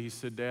said? He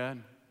said,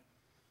 Dad,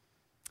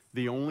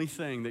 the only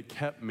thing that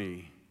kept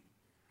me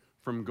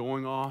from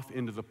going off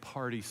into the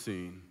party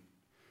scene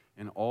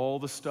and all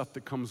the stuff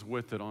that comes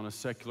with it on a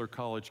secular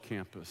college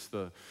campus,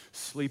 the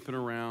sleeping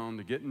around,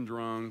 the getting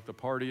drunk, the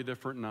party a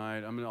different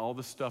night, all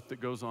the stuff that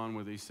goes on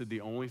with it. He said,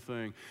 the only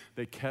thing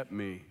that kept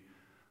me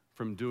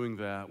from doing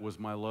that was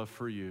my love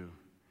for you,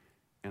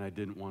 and I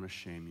didn't want to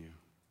shame you.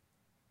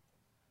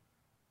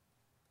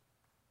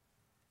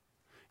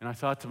 And I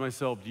thought to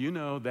myself, do you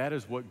know that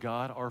is what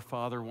God, our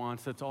Father,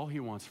 wants? That's all he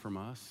wants from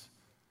us.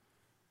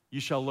 You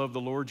shall love the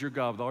Lord your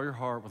God with all your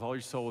heart, with all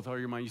your soul, with all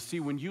your mind. You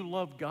see, when you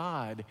love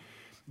God,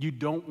 you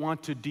don't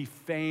want to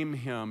defame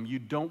him. You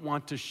don't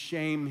want to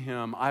shame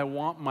him. I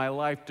want my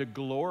life to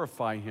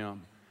glorify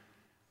him.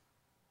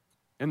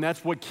 And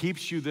that's what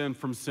keeps you then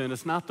from sin.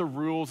 It's not the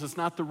rules, it's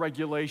not the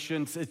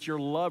regulations, it's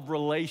your love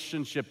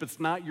relationship. It's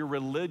not your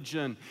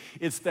religion.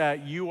 It's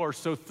that you are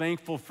so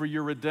thankful for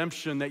your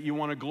redemption that you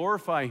want to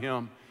glorify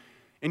him.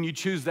 And you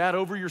choose that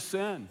over your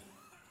sin.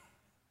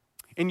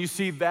 And you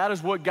see, that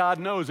is what God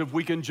knows. If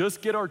we can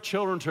just get our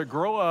children to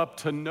grow up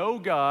to know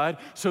God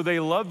so they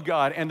love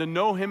God, and to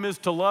know Him is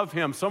to love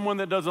Him. Someone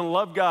that doesn't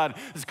love God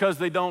is because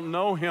they don't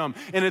know Him.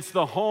 And it's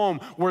the home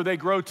where they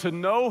grow to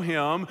know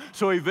Him,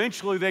 so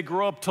eventually they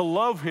grow up to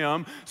love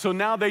Him. So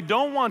now they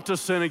don't want to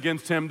sin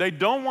against Him. They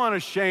don't want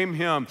to shame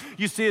Him.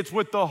 You see, it's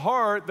with the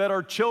heart that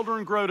our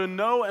children grow to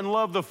know and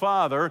love the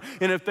Father.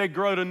 And if they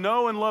grow to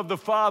know and love the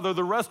Father,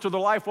 the rest of their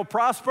life will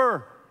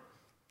prosper.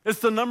 It's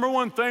the number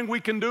one thing we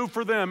can do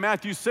for them.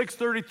 Matthew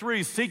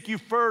 6:33, seek you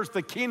first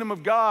the kingdom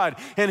of God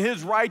and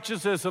His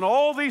righteousness, and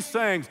all these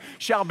things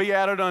shall be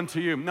added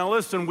unto you. Now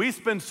listen, we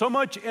spend so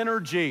much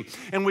energy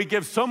and we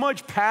give so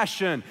much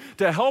passion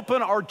to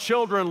helping our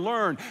children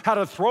learn how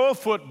to throw a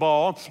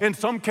football, in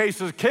some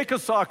cases kick a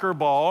soccer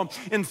ball,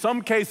 in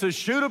some cases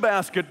shoot a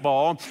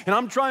basketball. And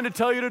I'm trying to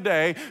tell you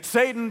today,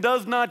 Satan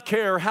does not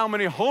care how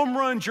many home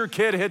runs your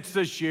kid hits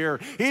this year.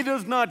 He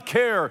does not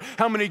care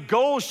how many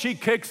goals she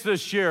kicks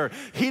this year.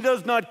 He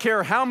does not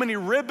care how many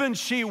ribbons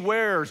she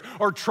wears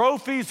or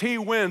trophies he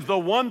wins. The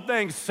one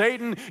thing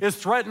Satan is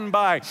threatened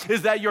by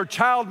is that your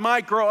child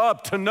might grow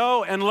up to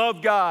know and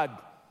love God.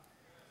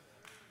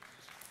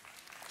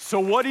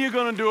 So what are you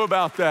going to do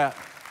about that?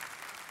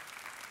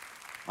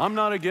 I'm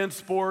not against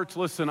sports.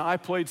 Listen, I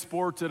played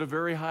sports at a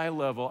very high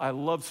level. I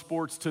love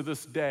sports to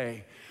this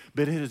day,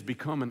 but it has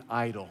become an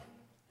idol.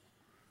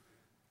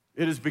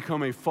 It has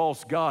become a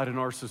false god in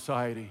our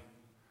society.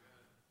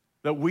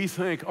 That we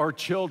think our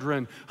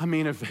children,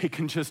 if they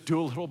can just do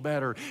a little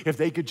better, if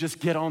they could just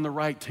get on the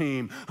right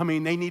team,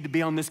 they need to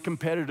be on this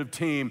competitive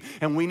team,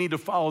 and we need to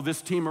follow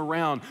this team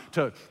around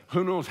to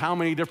who knows how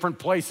many different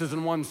places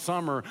in one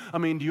summer.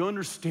 Do you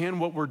understand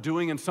what we're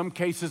doing in some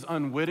cases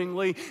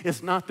unwittingly?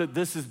 It's not that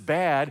this is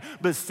bad,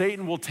 but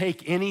Satan will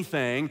take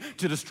anything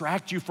to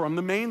distract you from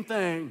the main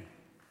thing.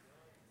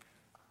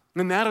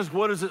 And that is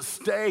what is at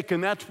stake,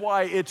 and that's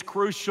why it's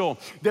crucial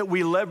that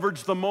we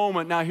leverage the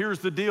moment. Now, here's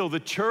the deal. The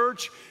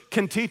church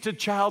can teach a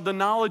child the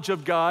knowledge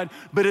of God,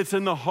 but it's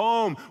in the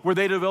home where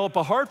they develop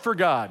a heart for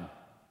God.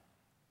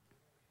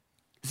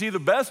 See, the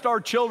best our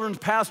children's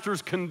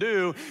pastors can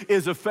do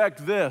is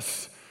affect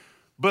this,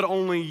 but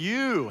only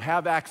you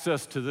have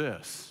access to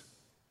this.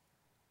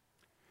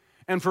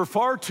 And for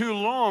far too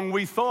long,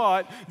 we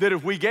thought that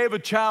if we gave a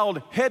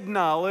child head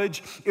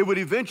knowledge, it would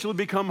eventually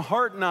become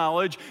heart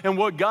knowledge. And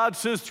what God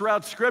says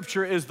throughout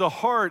Scripture is the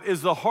heart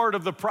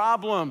of the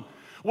problem.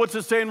 What's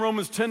it say in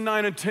Romans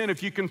 10:9 and 10?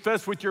 If you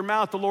confess with your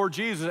mouth the Lord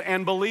Jesus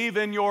and believe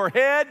in your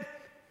head,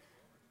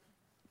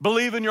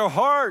 believe in your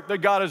heart that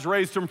God has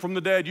raised Him from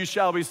the dead, you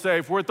shall be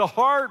saved. For with the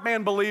heart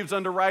man believes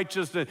unto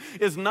righteousness.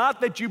 It's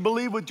not that you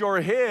believe with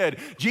your head.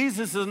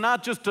 Jesus is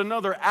not just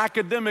another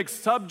academic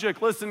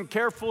subject. Listen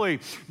carefully.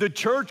 The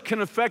church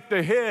can affect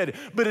the head,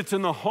 but it's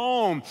in the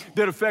home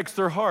that affects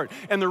their heart.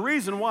 And the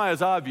reason why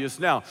is obvious.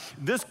 Now,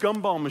 this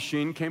gumball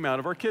machine came out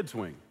of our kids'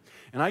 wing.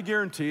 And I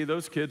guarantee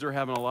those kids are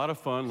having a lot of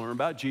fun, learning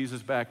about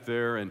Jesus back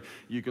there, and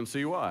you can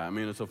see why.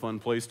 It's a fun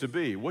place to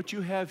be. What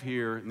you have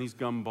here in these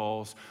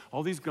gumballs,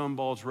 all these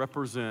gumballs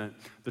represent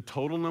the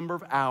total number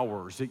of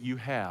hours that you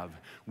have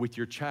with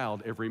your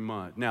child every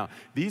month. Now,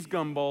 these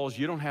gumballs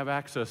you don't have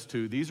access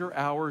to. These are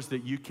hours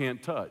that you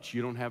can't touch.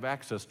 You don't have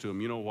access to them.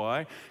 You know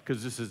why?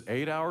 Because this is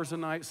 8 hours a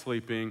night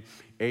sleeping,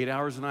 8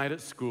 hours a night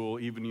at school.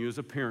 Even you as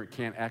a parent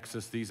can't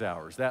access these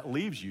hours. That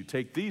leaves you,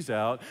 take these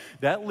out,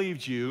 that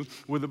leaves you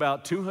with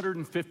about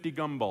 250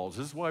 gumballs.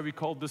 This is why we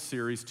called this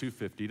series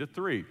 250 to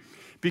 3.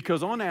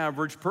 Because on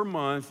average, per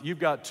month, you've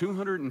got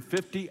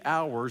 250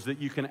 hours that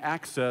you can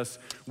access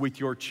with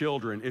your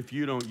children. If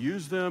you don't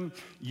use them,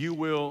 you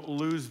will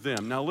lose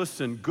them. Now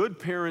listen, good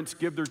parents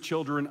give their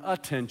children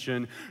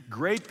attention.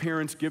 Great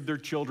parents give their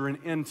children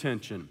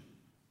intention.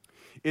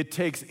 It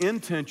takes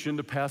intention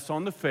to pass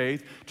on the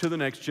faith to the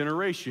next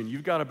generation.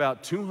 You've got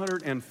about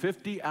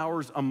 250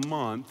 hours a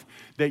month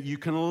that you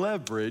can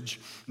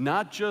leverage,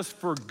 not just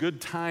for good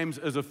times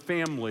as a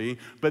family,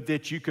 but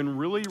that you can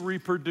really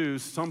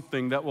reproduce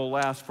something that will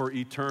last for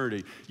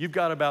eternity. You've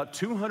got about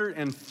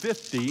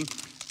 250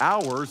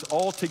 hours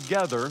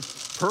altogether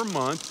per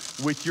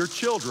month with your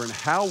children.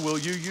 How will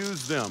you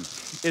use them?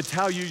 It's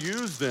how you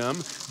use them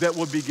that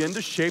will begin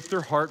to shape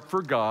their heart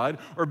for God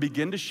or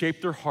begin to shape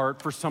their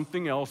heart for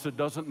something else that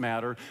doesn't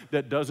matter,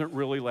 that doesn't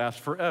really last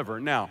forever.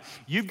 Now,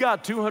 you've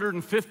got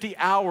 250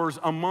 hours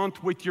a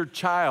month with your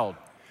child.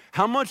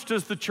 How much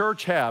does the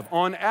church have?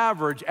 On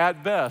average,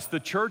 at best, the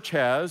church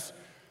has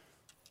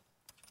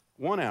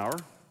 1 hour,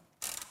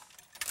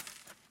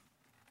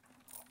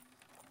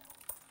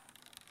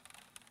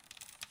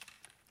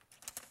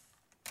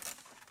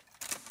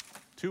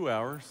 2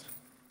 hours,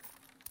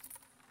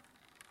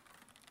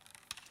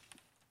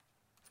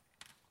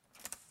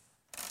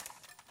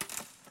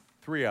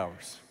 3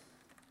 hours.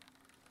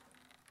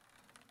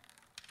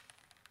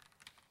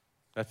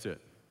 That's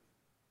it.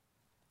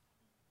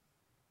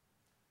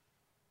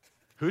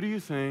 Who do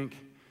you think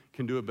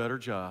can do a better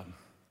job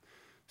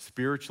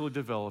spiritually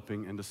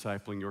developing and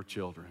discipling your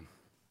children?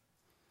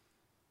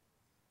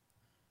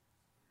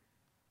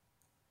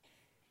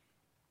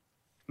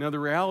 Now, the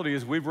reality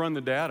is we've run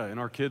the data in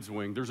our kids'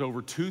 wing. There's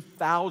over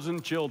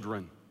 2,000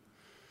 children,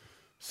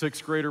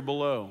 6th grade or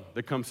below,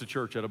 that comes to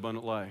church at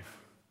Abundant Life.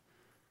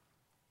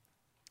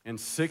 And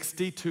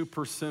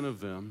 62% of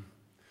them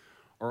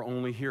are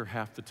only here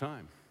half the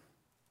time.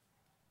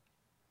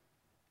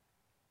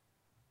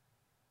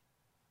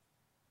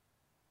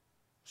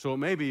 So it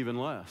may be even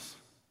less.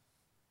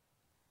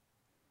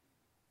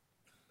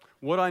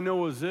 What I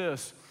know is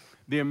this: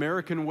 the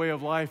American way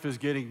of life is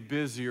getting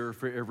busier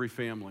for every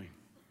family.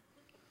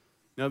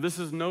 Now, this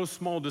is no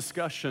small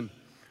discussion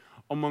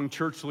among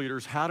church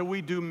leaders. How do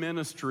we do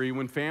ministry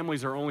when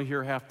families are only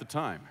here half the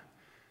time?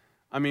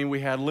 I mean,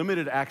 we had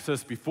limited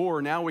access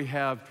before, now we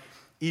have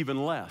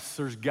even less.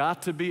 There's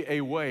got to be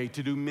a way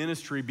to do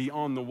ministry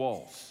beyond the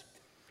walls.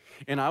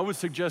 And I would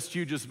suggest to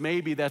you just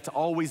maybe that's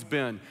always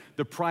been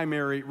the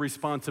primary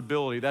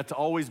responsibility. That's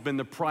always been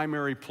the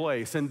primary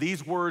place. And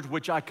these words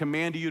which I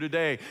command to you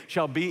today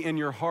shall be in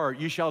your heart.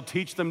 You shall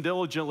teach them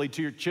diligently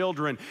to your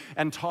children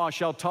and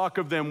shall talk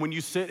of them when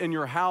you sit in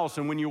your house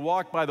and when you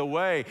walk by the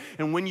way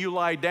and when you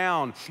lie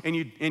down, and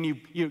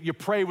you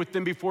pray with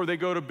them before they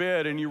go to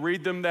bed, and you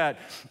read them that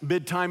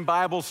bedtime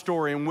Bible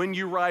story, and when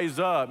you rise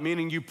up,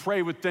 meaning you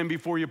pray with them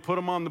before you put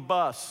them on the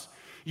bus.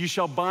 You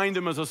shall bind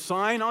them as a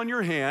sign on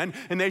your hand,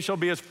 and they shall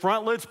be as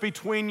frontlets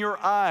between your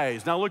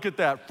eyes. Now look at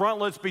that,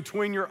 frontlets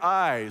between your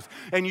eyes.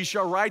 And you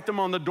shall write them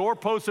on the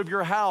doorposts of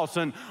your house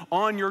and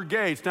on your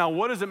gates. Now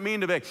what does it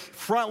mean to be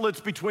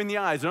frontlets between the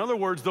eyes? In other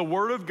words, the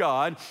Word of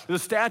God, the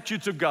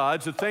statutes of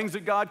God, the things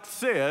that God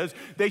says,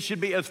 they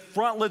should be as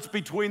frontlets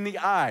between the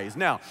eyes.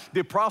 Now, the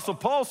Apostle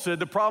Paul said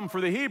the problem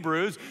for the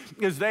Hebrews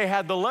is they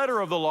had the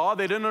letter of the law,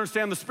 they didn't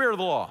understand the spirit of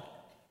the law.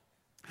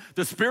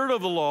 The spirit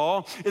of the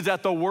law is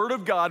that the Word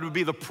of God would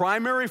be the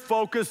primary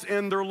focus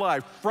in their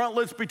life,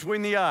 frontlets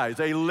between the eyes,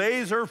 a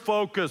laser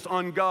focus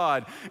on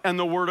God and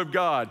the Word of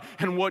God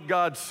and what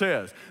God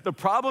says. The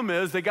problem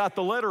is they got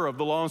the letter of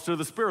the law instead of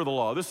the spirit of the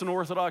law. This is an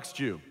Orthodox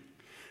Jew.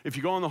 If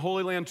you go on the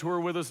Holy Land tour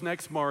with us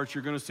next March,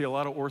 you're going to see a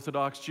lot of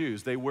Orthodox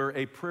Jews. They wear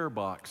a prayer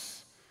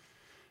box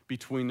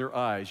between their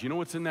eyes. You know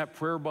what's in that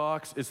prayer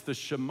box? It's the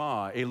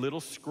Shema, a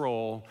little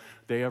scroll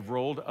they have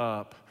rolled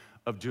up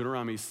of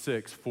Deuteronomy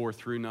 6, 4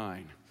 through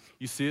 9.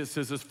 You see, it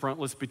says it's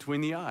frontlets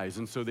between the eyes,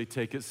 and so they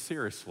take it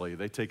seriously.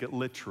 They take it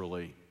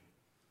literally.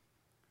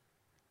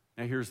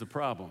 Now, here's the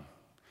problem.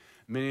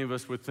 Many of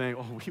us would think,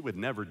 oh, we would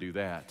never do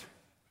that.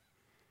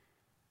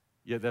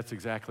 Yet that's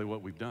exactly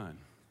what we've done.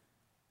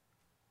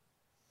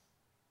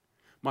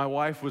 My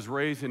wife was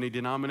raised in a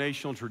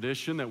denominational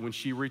tradition that when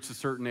she reached a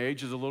certain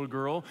age as a little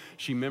girl,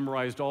 she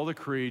memorized all the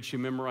creeds, she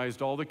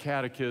memorized all the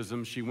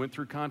catechisms, she went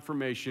through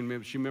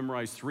confirmation, she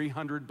memorized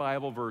 300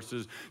 Bible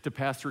verses to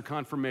pass through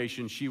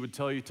confirmation. She would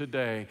tell you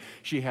today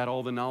she had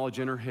all the knowledge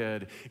in her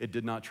head. It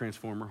did not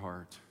transform her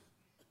heart.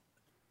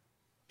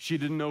 She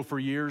didn't know for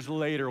years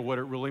later what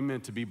it really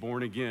meant to be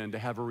born again, to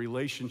have a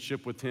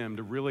relationship with Him,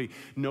 to really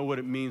know what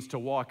it means to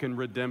walk in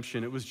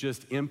redemption. It was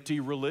just empty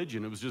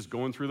religion. It was just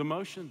going through the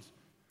motions.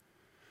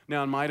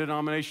 Now, in my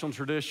denominational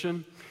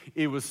tradition,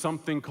 it was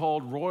something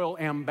called Royal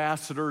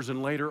Ambassadors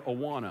and later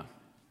Awana.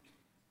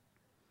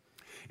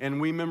 And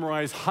we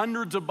memorized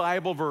hundreds of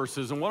Bible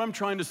verses. And what I'm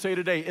trying to say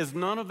today is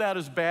none of that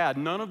is bad.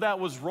 None of that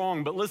was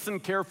wrong. But listen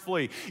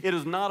carefully. It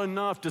is not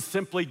enough to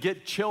simply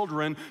get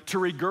children to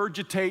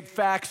regurgitate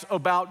facts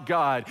about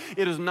God.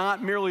 It is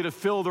not merely to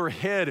fill their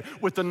head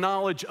with the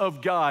knowledge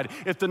of God.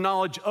 If the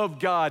knowledge of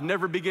God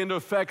never begin to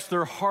affect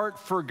their heart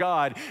for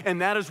God, and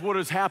that is what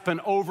has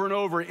happened over and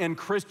over in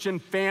Christian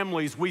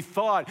families. We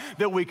thought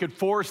that we could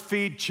force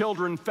feed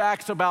children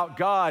facts about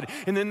God,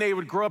 and then they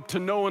would grow up to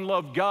know and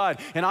love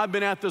God. And I've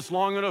been at this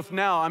long enough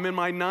now. I'm in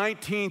my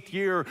 19th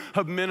year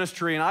of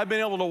ministry, and I've been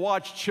able to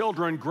watch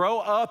children grow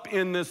up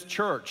in this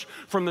church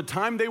from the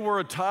time they were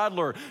a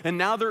toddler, and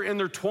now they're in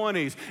their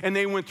 20s, and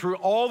they went through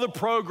all the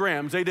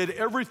programs. They did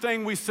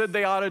everything we said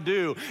they ought to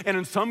do. And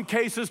in some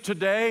cases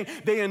today,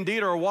 they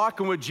indeed are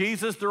walking with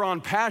Jesus. They're on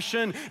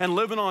passion and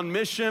living on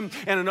mission.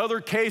 And in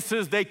other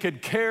cases, they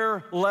could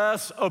care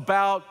less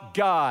about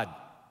God.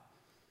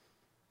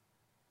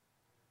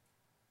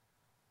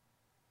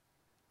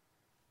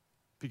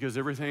 Because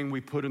everything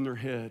we put in their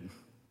head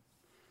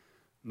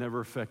never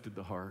affected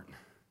the heart.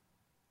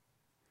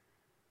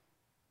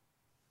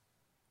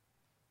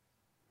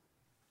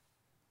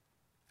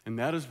 And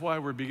that is why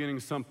we're beginning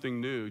something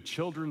new.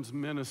 Children's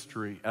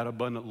ministry at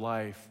Abundant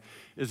Life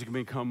is going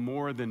to become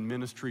more than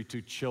ministry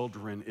to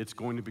children. It's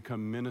going to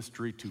become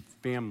ministry to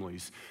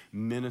families,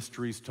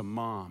 ministries to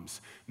moms,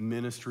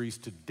 ministries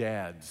to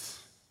dads.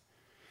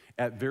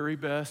 At very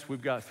best,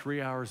 we've got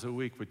 3 hours a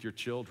week with your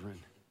children.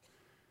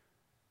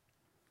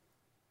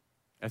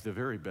 At the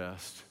very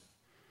best.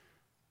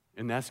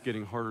 And that's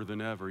getting harder than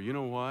ever. You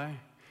know why?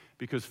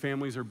 Because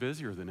families are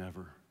busier than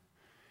ever.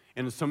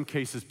 And in some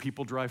cases,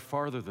 people drive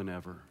farther than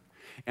ever.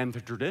 And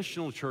the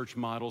traditional church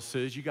model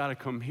says you got to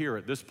come here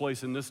at this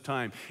place and this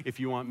time if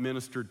you want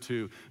ministered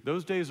to.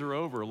 Those days are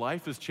over.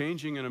 Life is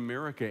changing in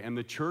America, and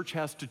the church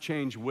has to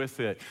change with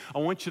it. I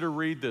want you to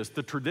read this.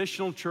 The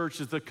traditional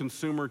church is the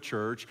consumer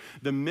church.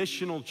 The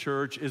missional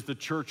church is the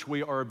church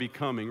we are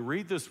becoming.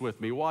 Read this with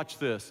me. Watch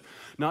this.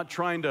 Not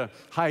trying to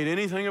hide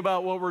anything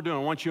about what we're doing.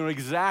 I want you to know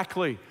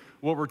exactly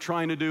what we're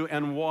trying to do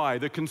and why.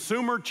 The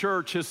consumer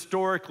church,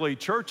 historically,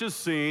 church is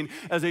seen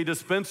as a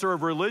dispenser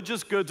of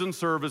religious goods and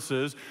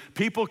services.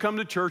 People come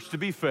to church to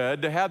be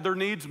fed, to have their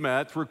needs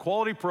met through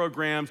quality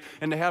programs,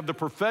 and to have the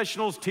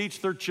professionals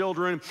teach their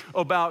children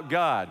about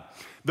God.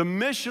 The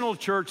missional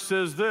church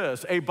says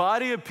this: a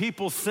body of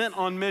people sent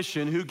on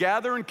mission who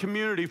gather in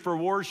community for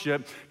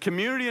worship,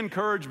 community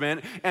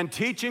encouragement, and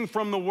teaching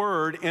from the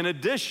Word in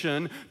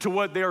addition to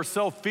what they are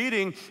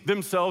self-feeding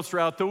themselves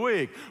throughout the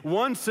week.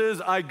 One says,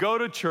 I go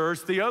to church.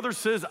 The other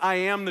says, I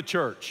am the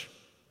church.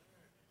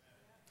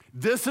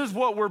 This is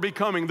what we're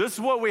becoming. This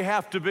is what we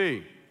have to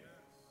be.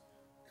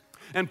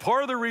 And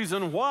part of the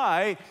reason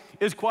why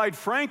is, quite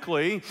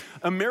frankly,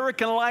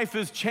 American life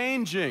is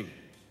changing.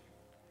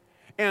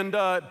 And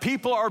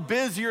people are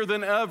busier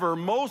than ever.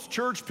 Most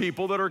church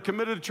people that are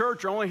committed to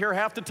church are only here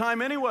half the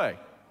time anyway.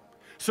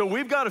 So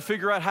we've got to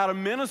figure out how to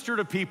minister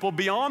to people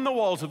beyond the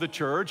walls of the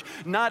church,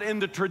 not in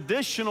the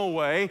traditional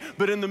way,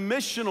 but in the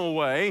missional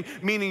way,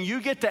 meaning you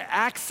get to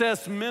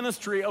access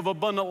ministry of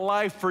abundant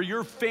life for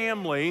your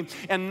family,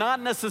 and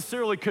not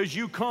necessarily because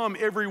you come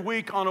every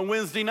week on a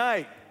Wednesday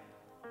night.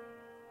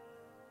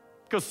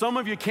 Because some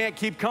of you can't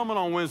keep coming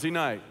on Wednesday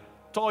night.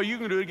 It's all you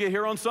can do to get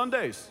here on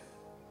Sundays.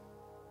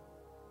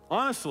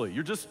 Honestly,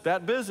 you're just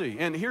that busy.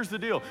 And here's the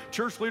deal.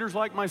 Church leaders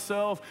like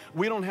myself,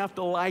 we don't have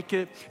to like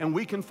it, and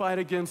we can fight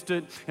against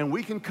it, and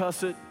we can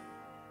cuss it.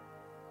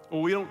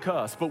 Well, we don't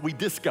cuss, but we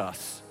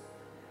discuss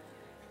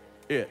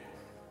it.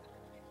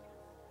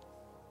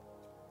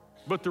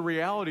 But the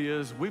reality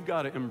is, we've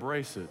got to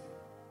embrace it.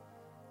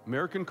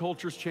 American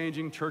culture's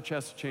changing, church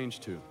has to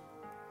change too.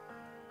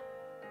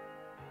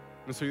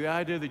 And so the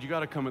idea that you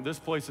got to come at this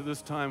place at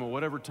this time or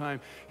whatever time,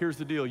 here's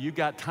the deal. You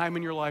got time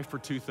in your life for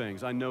two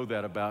things. I know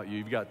that about you.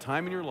 You've got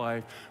time in your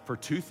life for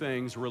two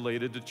things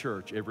related to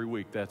church every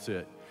week. That's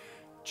it.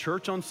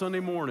 Church on Sunday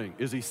morning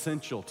is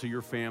essential to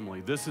your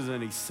family. This is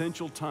an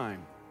essential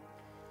time.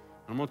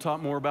 I'm going to talk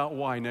more about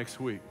why next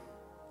week.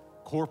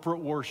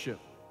 Corporate worship.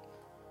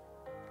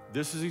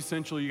 This is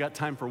essential. You got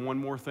time for one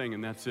more thing,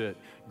 and that's it.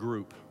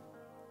 Group.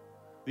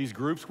 These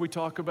groups we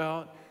talk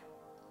about,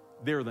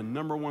 they're the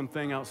number one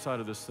thing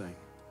outside of this thing.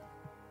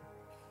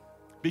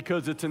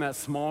 Because it's in that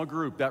small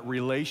group, that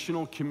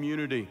relational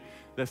community,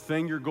 the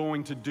thing you're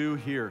going to do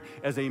here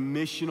as a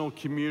missional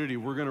community.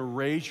 We're going to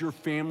raise your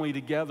family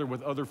together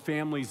with other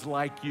families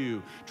like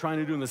you, trying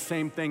to do the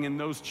same thing in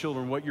those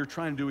children, what you're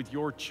trying to do with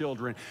your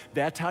children.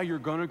 That's how you're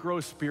going to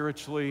grow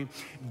spiritually.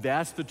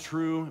 That's the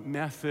true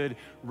method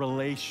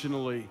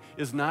relationally,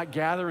 is not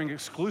gathering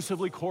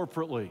exclusively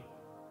corporately.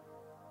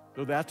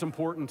 Though that's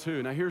important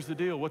too. Now here's the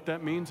deal. What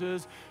that means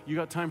is you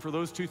got time for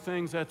those two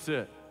things, that's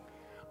it.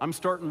 I'm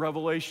starting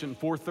Revelation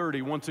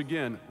 4:30 once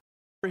again.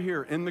 We're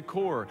here in the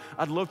core.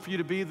 I'd love for you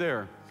to be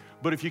there.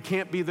 But if you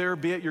can't be there,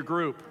 be at your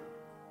group.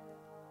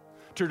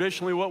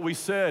 Traditionally what we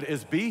said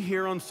is be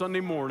here on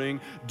Sunday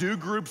morning, do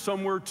group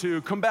somewhere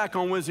too, come back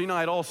on Wednesday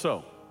night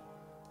also.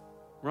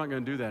 We're not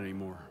going to do that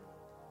anymore.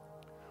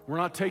 We're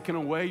not taking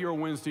away your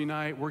Wednesday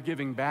night, we're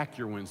giving back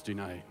your Wednesday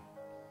night.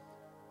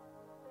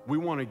 We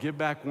want to give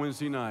back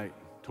Wednesday night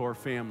to our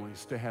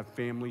families to have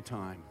family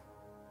time.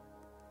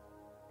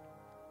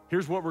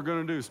 Here's what we're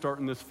going to do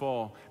starting this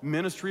fall.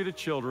 Ministry to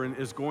children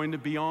is going to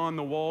be on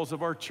the walls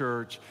of our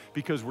church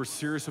because we're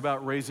serious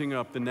about raising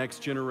up the next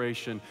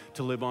generation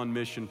to live on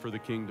mission for the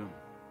kingdom.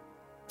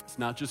 It's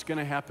not just going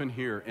to happen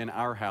here in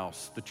our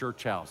house, the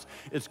church house.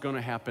 It's going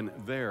to happen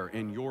there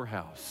in your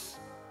house,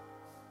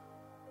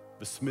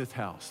 the Smith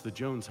house, the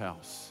Jones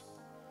house.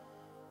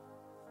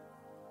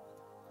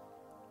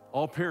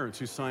 All parents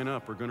who sign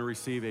up are going to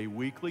receive a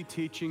weekly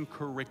teaching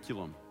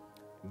curriculum,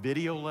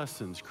 video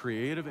lessons,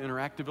 creative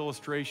interactive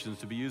illustrations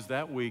to be used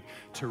that week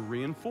to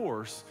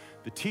reinforce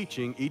the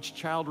teaching each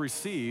child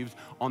received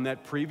on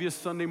that previous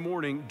Sunday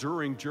morning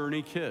during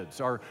Journey Kids.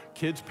 Our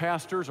kids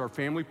pastors, our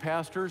family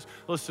pastors,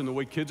 listen, the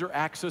way kids are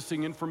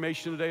accessing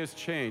information today has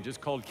changed. It's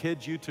called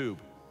Kids YouTube.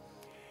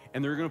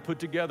 And they're going to put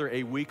together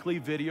a weekly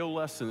video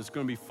lesson. It's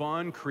going to be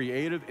fun,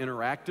 creative,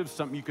 interactive,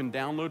 something you can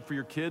download for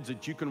your kids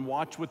that you can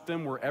watch with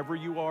them wherever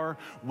you are,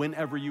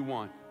 whenever you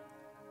want.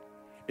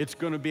 It's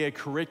going to be a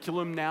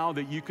curriculum now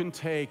that you can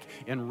take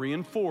and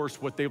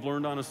reinforce what they've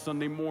learned on a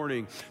Sunday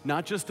morning,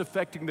 not just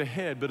affecting the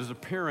head, but as a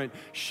parent,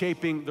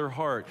 shaping their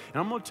heart.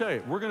 And I'm going to tell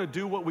you, we're going to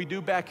do what we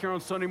do back here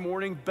on Sunday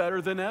morning better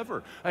than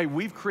ever. Hey,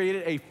 we've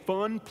created a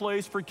fun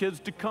place for kids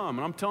to come.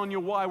 And I'm telling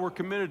you why we're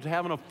committed to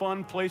having a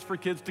fun place for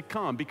kids to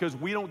come, because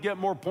we don't get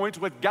more points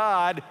with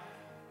God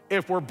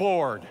if we're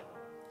bored.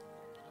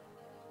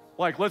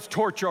 Like, let's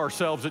torture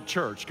ourselves at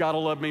church. God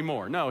will love me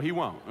more. No, he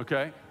won't,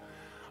 okay?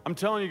 I'm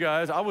telling you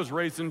guys, I was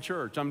raised in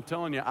church. I'm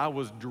telling you, I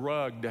was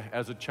drugged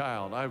as a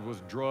child. I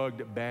was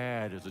drugged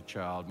bad as a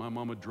child. My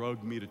mama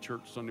drugged me to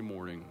church Sunday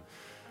morning,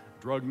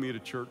 drugged me to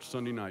church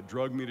Sunday night,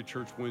 drugged me to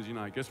church Wednesday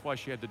night. Guess why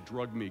she had to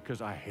drug me?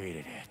 Because I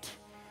hated it.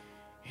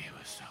 It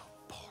was so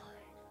boring.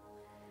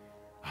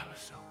 I was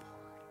so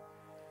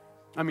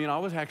bored. I mean, I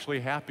was actually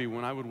happy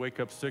when I would wake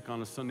up sick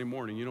on a Sunday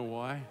morning. You know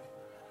why?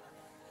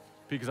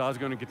 Because I was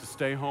going to get to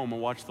stay home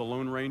and watch The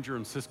Lone Ranger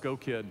and Cisco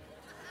Kid.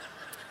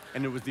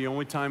 And it was the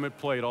only time it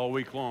played all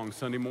week long,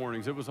 Sunday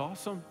mornings. It was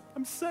awesome.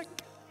 I'm sick.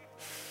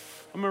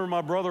 I remember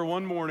my brother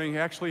one morning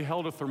actually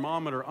held a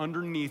thermometer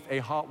underneath a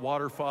hot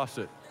water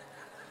faucet.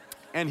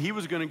 And he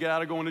was going to get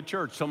out of going to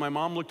church. So my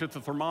mom looked at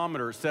the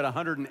thermometer. It said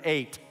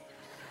 108.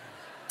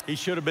 He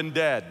should have been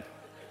dead.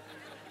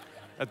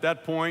 At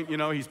that point, you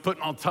know, he's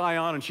putting a tie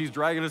on and she's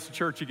dragging us to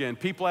church again.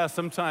 People ask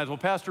sometimes, well,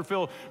 Pastor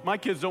Phil, my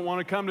kids don't want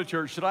to come to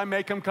church. Should I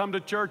make them come to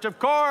church? Of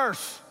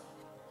course.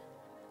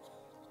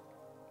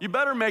 You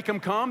better make them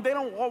come.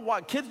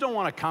 Kids don't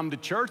want to come to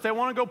church. They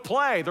want to go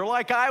play. They're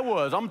like I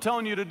was. I'm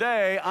telling you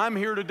today, I'm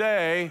here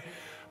today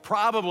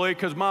probably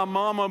because my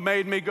mama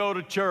made me go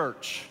to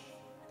church.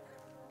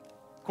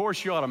 Of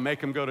course you ought to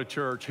make them go to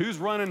church. Who's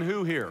running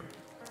who here?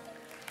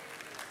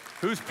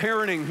 Who's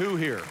parenting who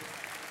here?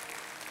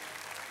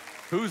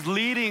 Who's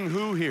leading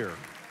who here?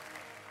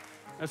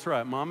 That's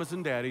right, mamas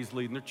and daddies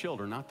leading their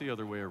children, not the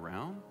other way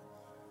around.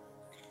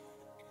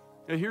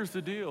 And here's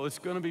the deal, it's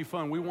gonna be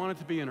fun. We want it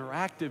to be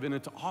interactive and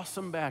it's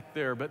awesome back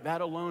there, but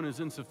that alone is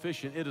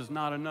insufficient. It is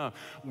not enough.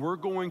 We're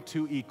going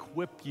to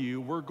equip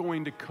you, we're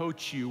going to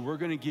coach you, we're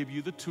gonna give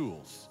you the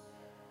tools.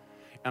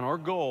 And our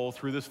goal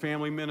through this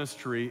family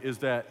ministry is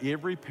that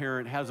every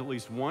parent has at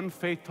least one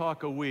faith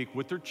talk a week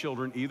with their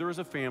children, either as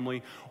a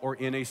family or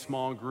in a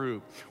small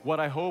group. What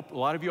I hope, a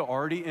lot of you are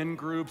already in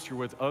groups, you're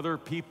with other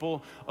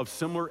people of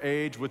similar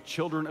age, with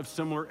children of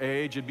similar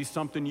age. It'd be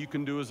something you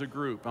can do as a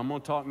group. I'm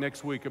gonna talk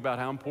next week about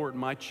how important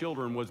my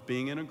children was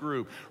being in a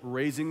group,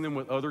 raising them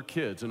with other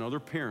kids and other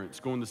parents,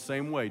 going the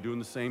same way, doing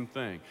the same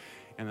thing.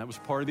 And that was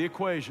part of the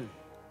equation.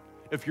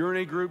 If you're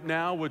in a group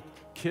now with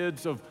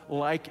kids of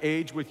like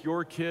age with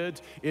your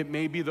kids, it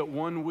may be that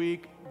one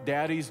week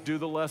daddies do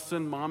the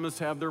lesson, mamas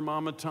have their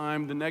mama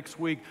time. The next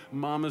week,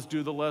 mamas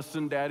do the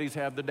lesson, daddies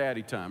have the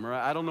daddy time.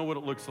 Right? I don't know what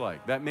it looks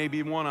like. That may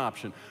be one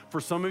option.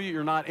 For some of you,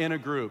 you're not in a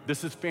group.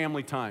 This is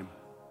family time.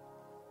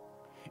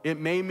 It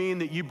may mean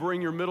that you bring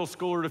your middle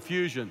schooler to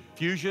Fusion.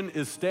 Fusion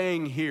is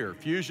staying here.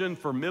 Fusion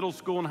for middle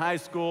school and high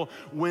school,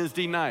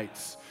 Wednesday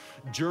nights.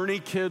 Journey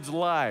Kids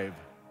Live.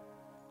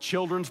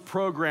 Children's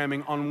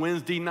programming on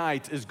Wednesday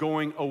nights is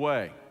going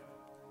away.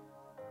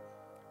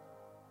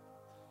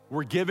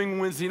 We're giving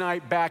Wednesday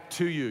night back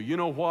to you. You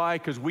know why?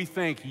 Because we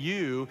think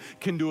you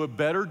can do a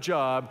better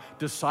job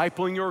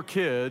discipling your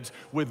kids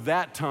with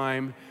that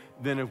time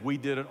than if we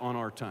did it on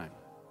our time.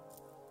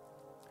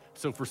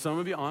 So for some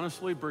of you,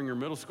 honestly, bring your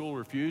middle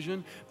schooler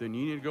Fusion, then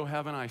you need to go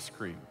have an ice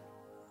cream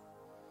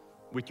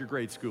with your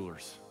grade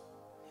schoolers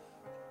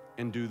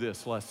and do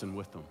this lesson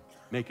with them.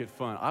 Make it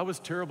fun. I was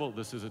terrible at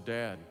this as a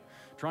dad.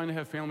 Trying to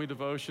have family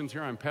devotions.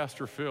 Here I'm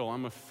Pastor Phil.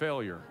 I'm a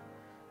failure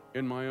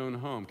in my own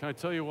home. Can I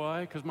tell you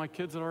why? Because my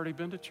kids had already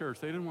been to church.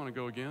 They didn't want to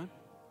go again.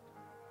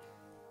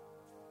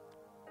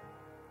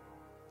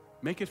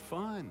 Make it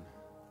fun.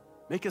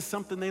 Make it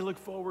something they look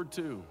forward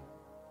to.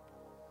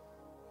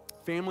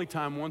 Family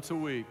time once a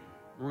week.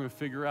 We're going to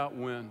figure out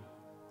when.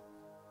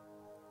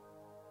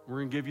 We're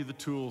going to give you the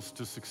tools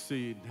to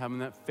succeed, having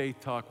that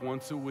faith talk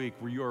once a week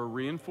where you are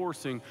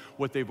reinforcing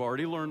what they've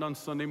already learned on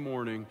Sunday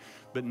morning,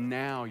 but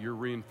now you're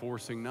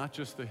reinforcing not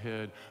just the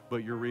head,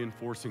 but you're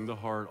reinforcing the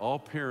heart. All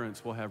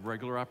parents will have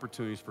regular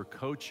opportunities for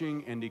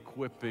coaching and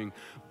equipping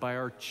by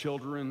our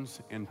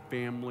children's and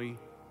family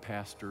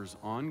pastors,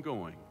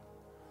 ongoing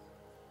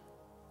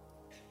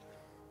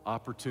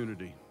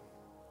opportunity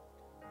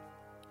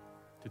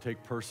to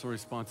take personal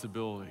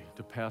responsibility,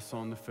 to pass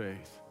on the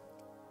faith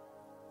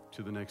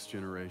to the next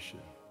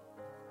generation.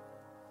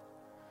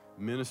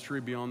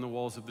 Ministry beyond the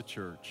walls of the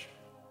church,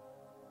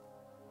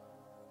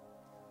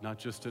 not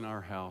just in our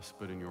house,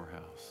 but in your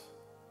house.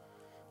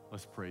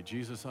 Let's pray.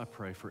 Jesus, I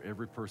pray for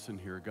every person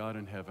here, God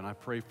in heaven. I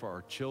pray for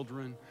our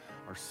children,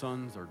 our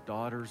sons, our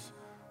daughters,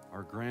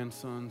 our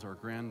grandsons, our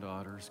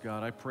granddaughters.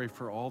 God, I pray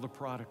for all the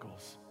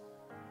prodigals,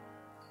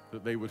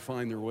 that they would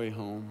find their way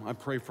home. I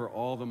pray for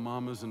all the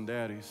mamas and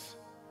daddies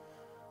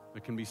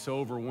that can be so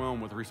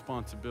overwhelmed with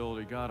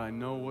responsibility. God, I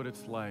know what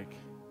it's like.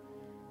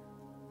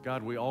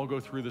 God, we all go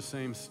through the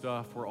same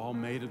stuff. We're all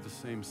made of the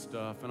same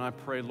stuff. And I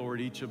pray,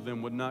 Lord, each of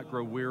them would not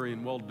grow weary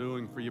in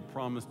well-doing, for you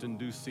promised in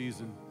due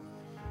season,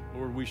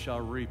 Lord, we shall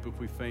reap if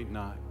we faint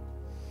not.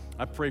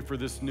 I pray for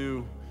this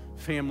new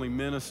family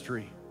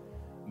ministry,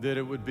 that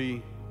it would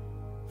be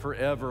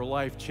forever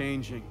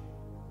life-changing,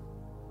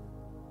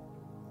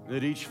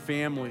 that each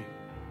family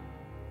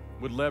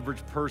would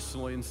leverage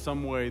personally in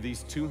some way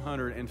these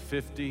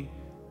 250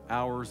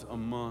 hours a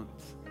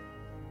month.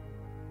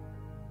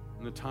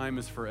 And the time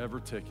is forever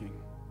ticking.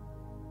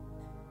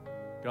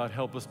 God,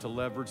 help us to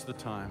leverage the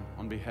time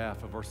on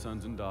behalf of our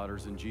sons and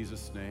daughters in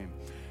Jesus' name.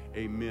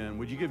 Amen.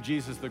 Would you give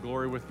Jesus the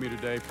glory with me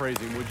today? Praise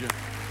him, would you?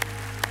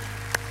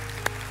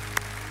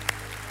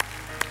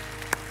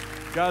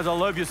 Guys, I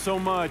love you so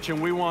much, and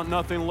we want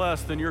nothing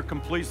less than your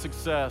complete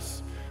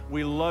success.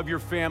 We love your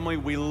family,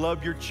 we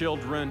love your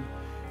children,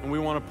 and we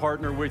want to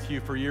partner with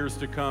you for years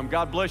to come.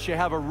 God bless you.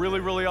 Have a really,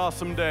 really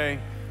awesome day.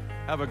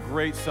 Have a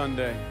great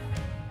Sunday.